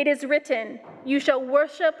 it is written, you shall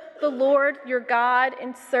worship the Lord your God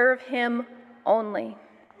and serve him only.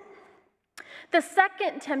 The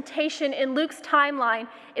second temptation in Luke's timeline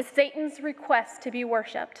is Satan's request to be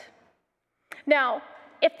worshiped. Now,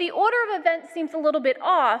 if the order of events seems a little bit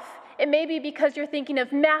off, it may be because you're thinking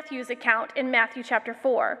of Matthew's account in Matthew chapter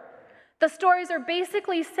 4. The stories are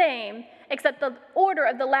basically the same, except the order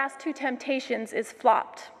of the last two temptations is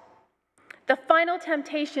flopped. The final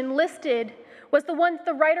temptation listed was the one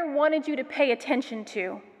the writer wanted you to pay attention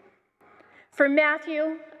to. For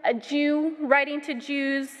Matthew, a Jew writing to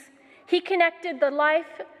Jews, he connected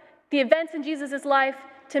the events in Jesus' life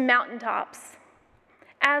to mountaintops.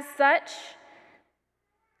 As such,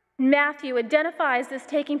 Matthew identifies this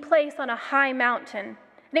taking place on a high mountain,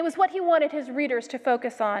 and it was what he wanted his readers to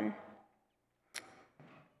focus on.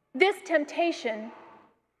 This temptation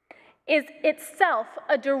is itself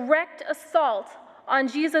a direct assault on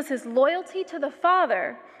Jesus' loyalty to the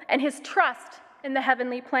Father and his trust in the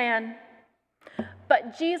heavenly plan.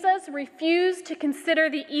 But Jesus refused to consider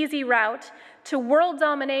the easy route to world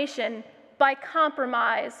domination by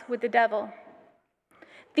compromise with the devil.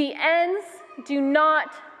 The ends do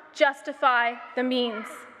not justify the means.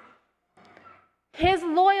 His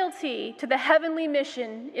loyalty to the heavenly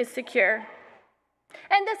mission is secure.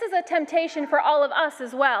 And this is a temptation for all of us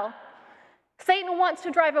as well. Satan wants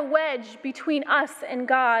to drive a wedge between us and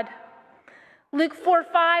God. Luke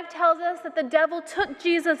 4:5 tells us that the devil took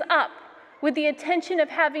Jesus up with the intention of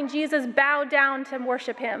having Jesus bow down to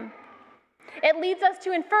worship him. It leads us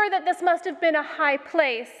to infer that this must have been a high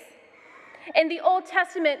place. In the Old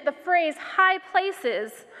Testament, the phrase high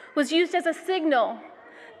places was used as a signal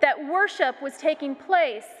that worship was taking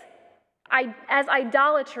place as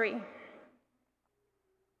idolatry.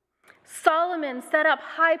 Solomon set up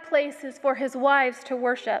high places for his wives to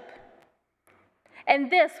worship.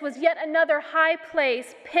 And this was yet another high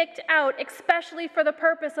place picked out especially for the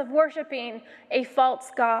purpose of worshiping a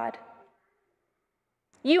false god.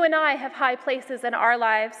 You and I have high places in our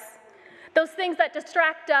lives, those things that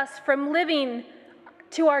distract us from living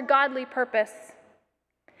to our godly purpose.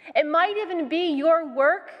 It might even be your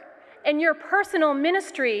work and your personal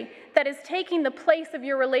ministry that is taking the place of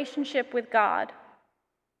your relationship with God.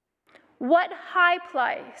 What high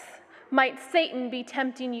place might Satan be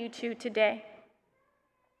tempting you to today?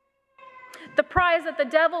 The prize that the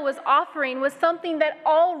devil was offering was something that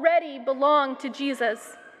already belonged to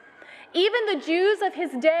Jesus. Even the Jews of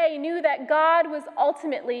his day knew that God was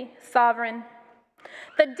ultimately sovereign.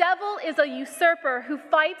 The devil is a usurper who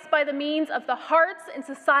fights by the means of the hearts and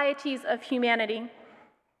societies of humanity.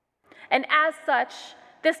 And as such,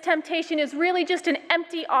 this temptation is really just an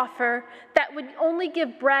empty offer that would only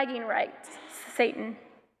give bragging rights to Satan.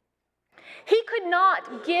 He could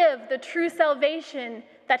not give the true salvation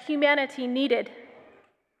that humanity needed.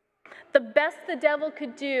 The best the devil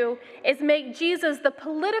could do is make Jesus the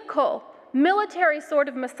political, military sort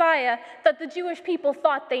of Messiah that the Jewish people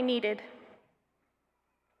thought they needed.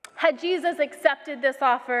 Had Jesus accepted this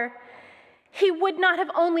offer, he would not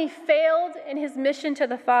have only failed in his mission to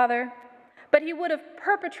the Father, but he would have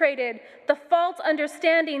perpetrated the false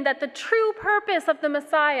understanding that the true purpose of the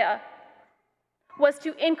Messiah was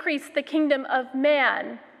to increase the kingdom of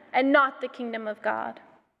man and not the kingdom of God.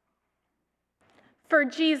 For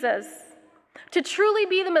Jesus, to truly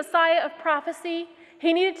be the Messiah of prophecy,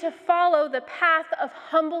 he needed to follow the path of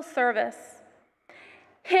humble service.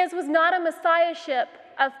 His was not a messiahship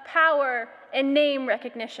of power and name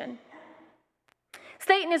recognition.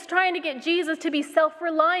 Satan is trying to get Jesus to be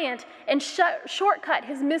self-reliant and shortcut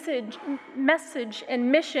his message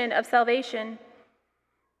and mission of salvation.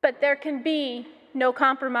 But there can be no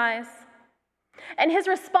compromise. And his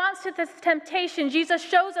response to this temptation, Jesus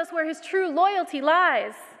shows us where his true loyalty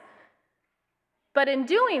lies. But in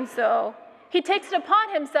doing so, he takes it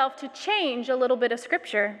upon himself to change a little bit of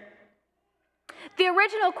scripture. The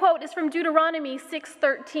original quote is from Deuteronomy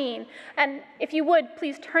 6:13, and if you would,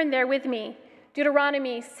 please turn there with me.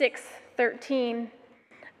 Deuteronomy 6:13.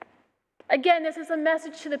 Again, this is a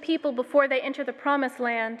message to the people before they enter the promised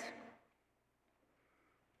land.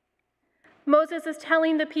 Moses is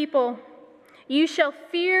telling the people, "You shall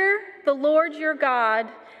fear the Lord your God,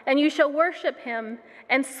 and you shall worship him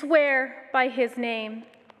and swear by his name."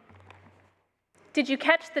 Did you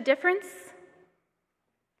catch the difference?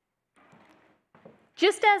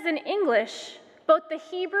 Just as in English, both the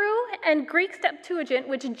Hebrew and Greek Septuagint,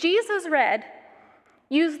 which Jesus read,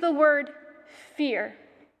 use the word fear.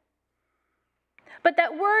 But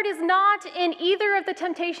that word is not in either of the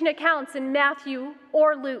temptation accounts in Matthew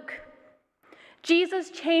or Luke. Jesus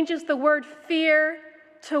changes the word fear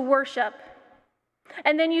to worship,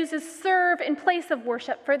 and then uses serve in place of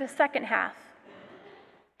worship for the second half.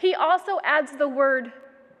 He also adds the word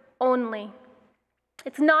only.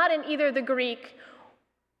 It's not in either the Greek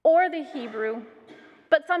or the Hebrew,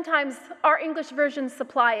 but sometimes our English versions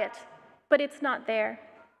supply it, but it's not there.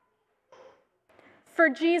 For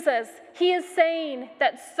Jesus, he is saying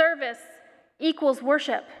that service equals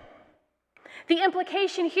worship. The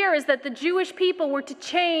implication here is that the Jewish people were to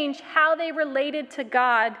change how they related to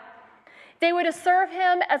God. They were to serve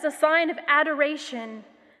him as a sign of adoration,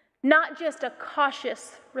 not just a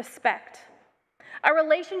cautious respect. Our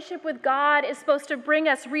relationship with God is supposed to bring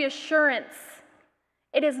us reassurance.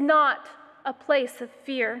 It is not a place of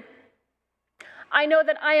fear. I know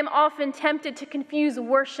that I am often tempted to confuse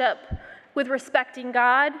worship with respecting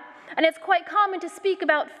God, and it's quite common to speak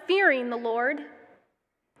about fearing the Lord.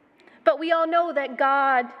 But we all know that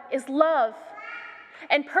God is love,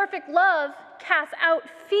 and perfect love casts out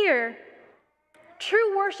fear.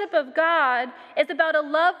 True worship of God is about a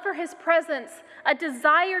love for his presence, a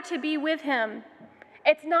desire to be with him.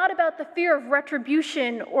 It's not about the fear of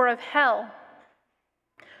retribution or of hell.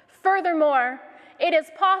 Furthermore, it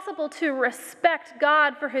is possible to respect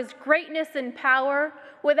God for his greatness and power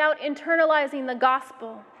without internalizing the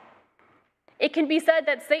gospel. It can be said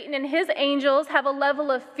that Satan and his angels have a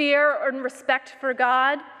level of fear and respect for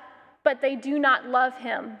God, but they do not love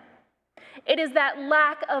him. It is that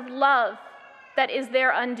lack of love that is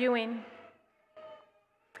their undoing.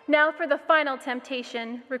 Now for the final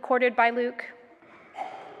temptation recorded by Luke.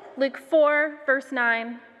 Luke 4, verse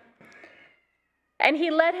 9. And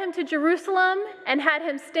he led him to Jerusalem and had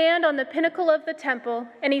him stand on the pinnacle of the temple.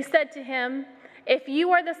 And he said to him, "If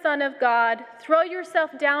you are the Son of God, throw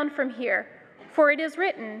yourself down from here. For it is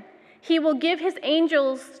written, he will give his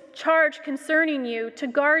angels charge concerning you to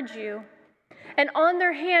guard you. And on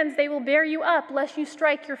their hands they will bear you up, lest you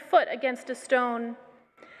strike your foot against a stone."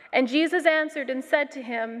 And Jesus answered and said to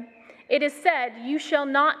him, "It is said, you shall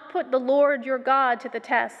not put the Lord your God to the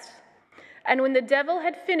test." And when the devil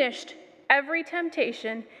had finished every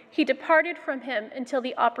temptation, he departed from him until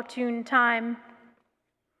the opportune time.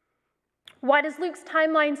 Why does Luke's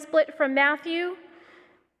timeline split from Matthew?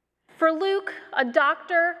 For Luke, a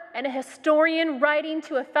doctor and a historian writing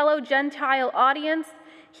to a fellow Gentile audience,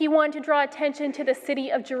 he wanted to draw attention to the city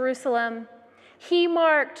of Jerusalem. He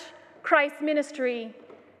marked Christ's ministry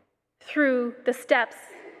through the steps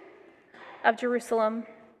of Jerusalem.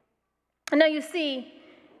 And now you see,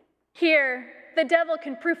 here, the devil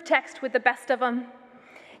can proof text with the best of them.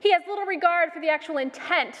 He has little regard for the actual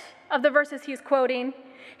intent of the verses he's quoting.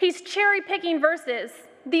 He's cherry-picking verses.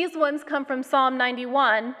 These ones come from Psalm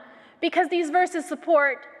 91, because these verses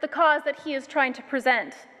support the cause that he is trying to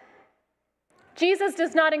present. Jesus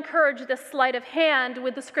does not encourage this sleight of hand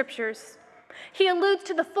with the scriptures. He alludes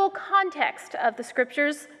to the full context of the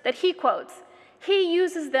scriptures that he quotes. He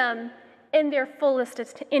uses them in their fullest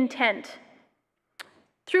intent.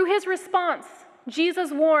 Through his response,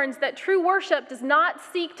 Jesus warns that true worship does not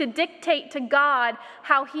seek to dictate to God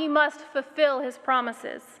how he must fulfill his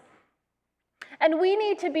promises. And we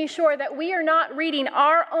need to be sure that we are not reading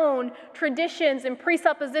our own traditions and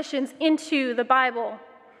presuppositions into the Bible.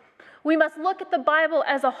 We must look at the Bible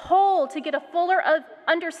as a whole to get a fuller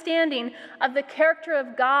understanding of the character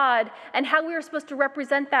of God and how we are supposed to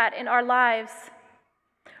represent that in our lives.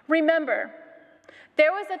 Remember,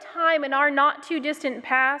 there was a time in our not too distant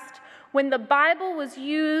past when the Bible was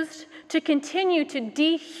used to continue to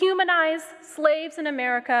dehumanize slaves in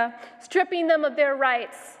America, stripping them of their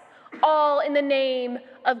rights, all in the name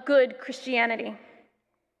of good Christianity.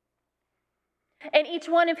 In each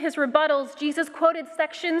one of his rebuttals, Jesus quoted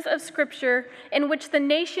sections of scripture in which the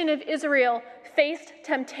nation of Israel faced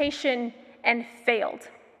temptation and failed.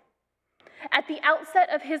 At the outset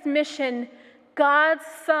of his mission, God's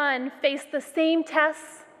Son faced the same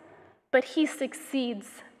tests, but he succeeds.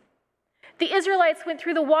 The Israelites went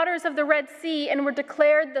through the waters of the Red Sea and were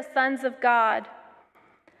declared the sons of God.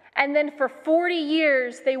 And then for 40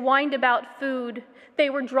 years, they whined about food. They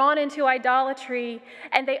were drawn into idolatry,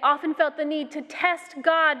 and they often felt the need to test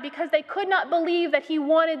God because they could not believe that he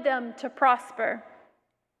wanted them to prosper.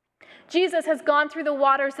 Jesus has gone through the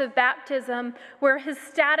waters of baptism, where his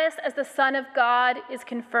status as the Son of God is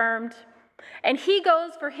confirmed. And he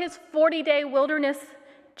goes for his 40-day wilderness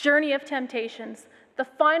journey of temptations, the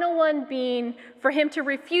final one being for him to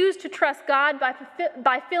refuse to trust God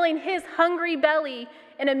by filling his hungry belly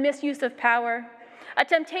in a misuse of power, a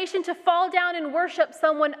temptation to fall down and worship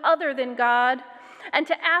someone other than God, and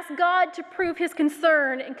to ask God to prove his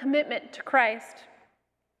concern and commitment to Christ.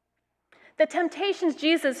 The temptations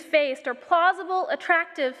Jesus faced are plausible,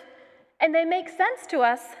 attractive, and they make sense to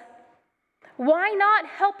us. Why not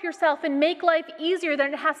help yourself and make life easier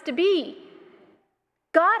than it has to be?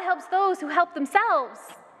 God helps those who help themselves.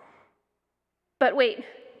 But wait,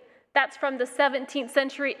 that's from the 17th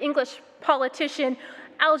century English politician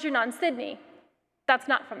Algernon Sidney. That's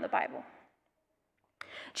not from the Bible.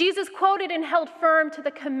 Jesus quoted and held firm to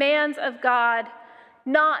the commands of God,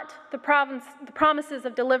 not the promises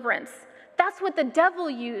of deliverance. That's what the devil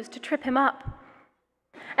used to trip him up.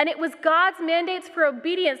 And it was God's mandates for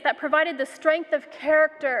obedience that provided the strength of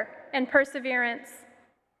character and perseverance.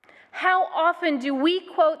 How often do we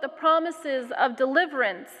quote the promises of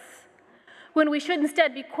deliverance when we should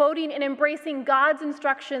instead be quoting and embracing God's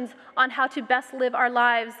instructions on how to best live our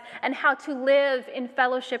lives and how to live in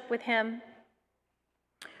fellowship with him?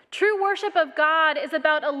 True worship of God is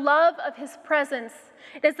about a love of his presence.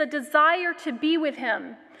 It is a desire to be with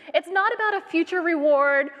him. It's not about a future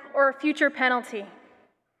reward or a future penalty.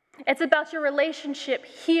 It's about your relationship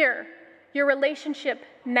here, your relationship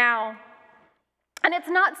now. And it's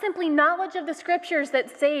not simply knowledge of the scriptures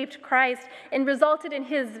that saved Christ and resulted in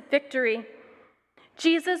his victory.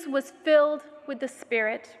 Jesus was filled with the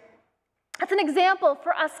Spirit. That's an example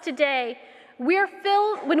for us today.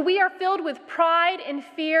 When we are filled with pride and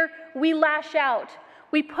fear, we lash out.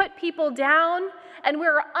 We put people down, and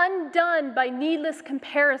we're undone by needless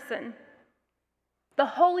comparison. The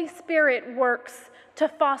Holy Spirit works to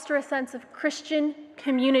foster a sense of Christian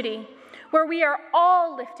community where we are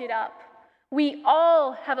all lifted up. We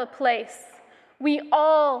all have a place. We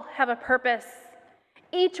all have a purpose.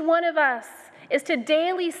 Each one of us is to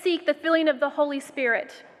daily seek the filling of the Holy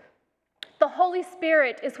Spirit. The Holy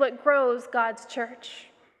Spirit is what grows God's church.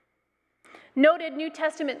 Noted New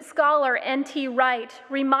Testament scholar N.T. Wright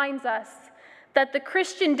reminds us that the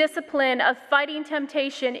Christian discipline of fighting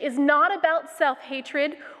temptation is not about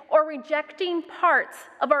self-hatred or rejecting parts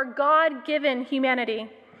of our God-given humanity.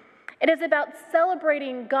 It is about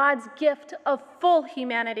celebrating God's gift of full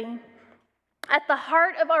humanity. At the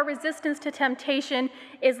heart of our resistance to temptation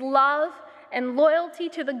is love and loyalty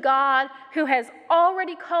to the God who has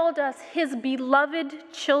already called us his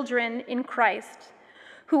beloved children in Christ,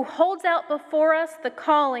 who holds out before us the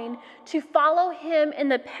calling to follow him in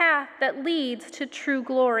the path that leads to true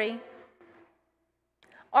glory.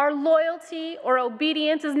 Our loyalty or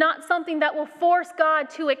obedience is not something that will force God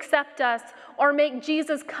to accept us or make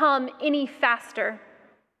Jesus come any faster.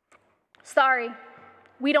 Sorry,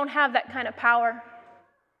 we don't have that kind of power.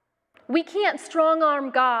 We can't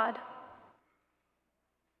strong-arm God.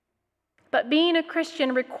 But being a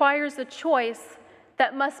Christian requires a choice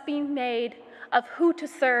that must be made of who to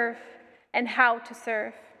serve and how to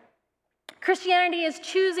serve. Christianity is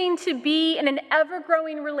choosing to be in an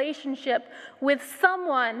ever-growing relationship with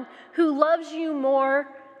someone who loves you more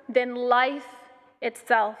than life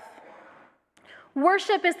itself.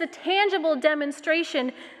 Worship is the tangible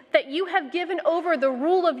demonstration that you have given over the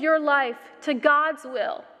rule of your life to God's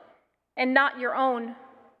will and not your own.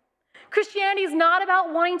 Christianity is not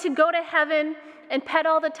about wanting to go to heaven and pet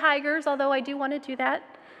all the tigers, although I do want to do that.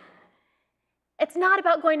 It's not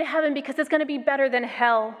about going to heaven because it's going to be better than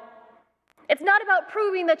hell. It's not about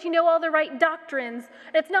proving that you know all the right doctrines.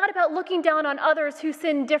 It's not about looking down on others who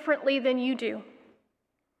sin differently than you do.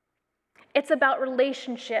 It's about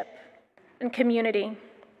relationship and community.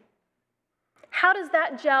 How does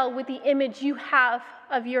that gel with the image you have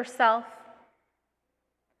of yourself,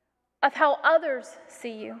 of how others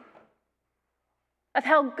see you, of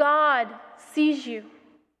how God sees you?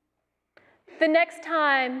 The next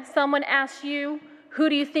time someone asks you, who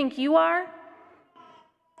do you think you are?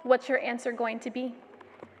 What's your answer going to be?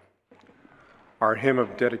 Our hymn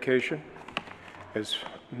of dedication is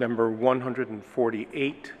number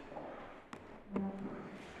 148.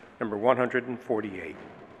 Number 148.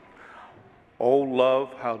 Oh,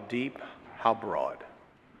 love, how deep, how broad.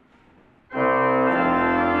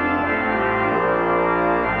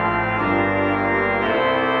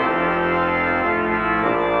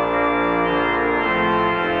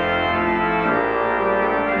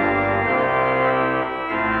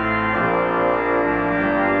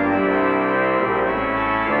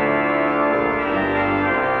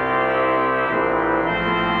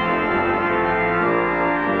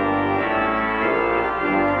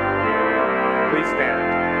 Please stand.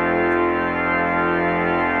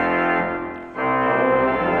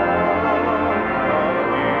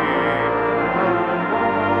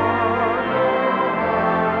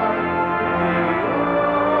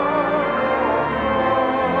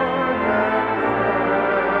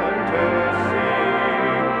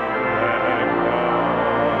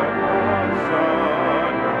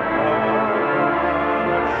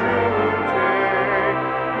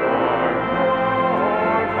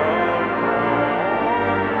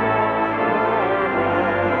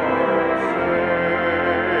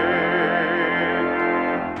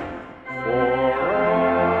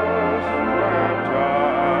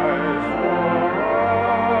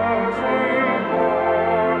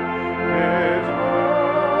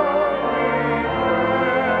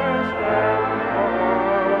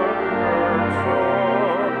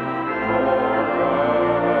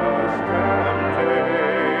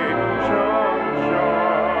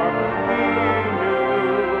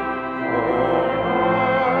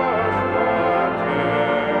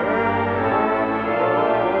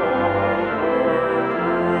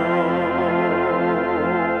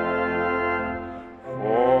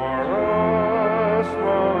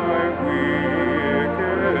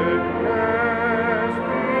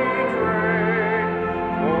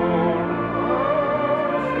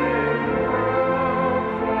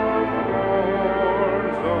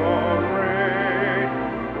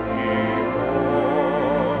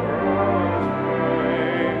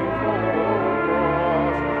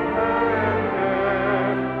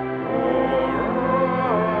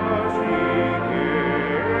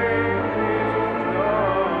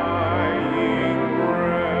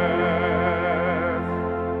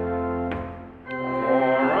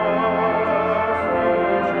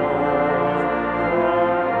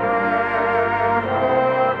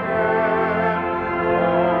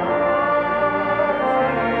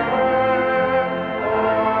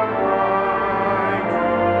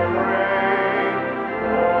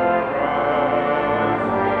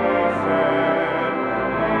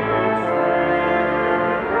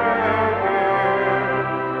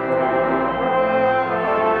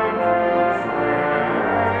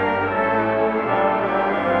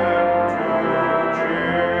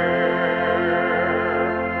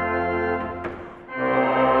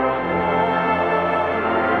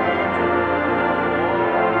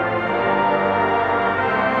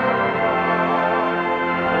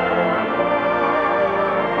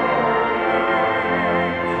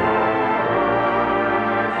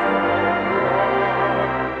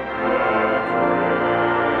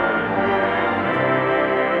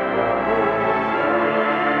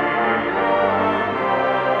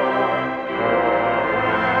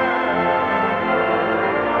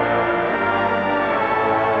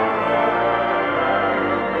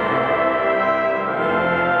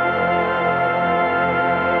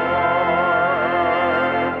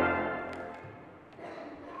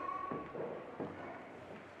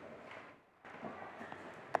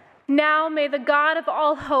 Now may the God of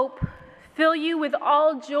all hope fill you with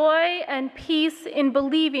all joy and peace in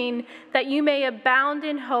believing, that you may abound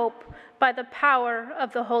in hope by the power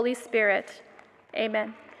of the Holy Spirit.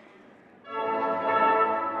 Amen.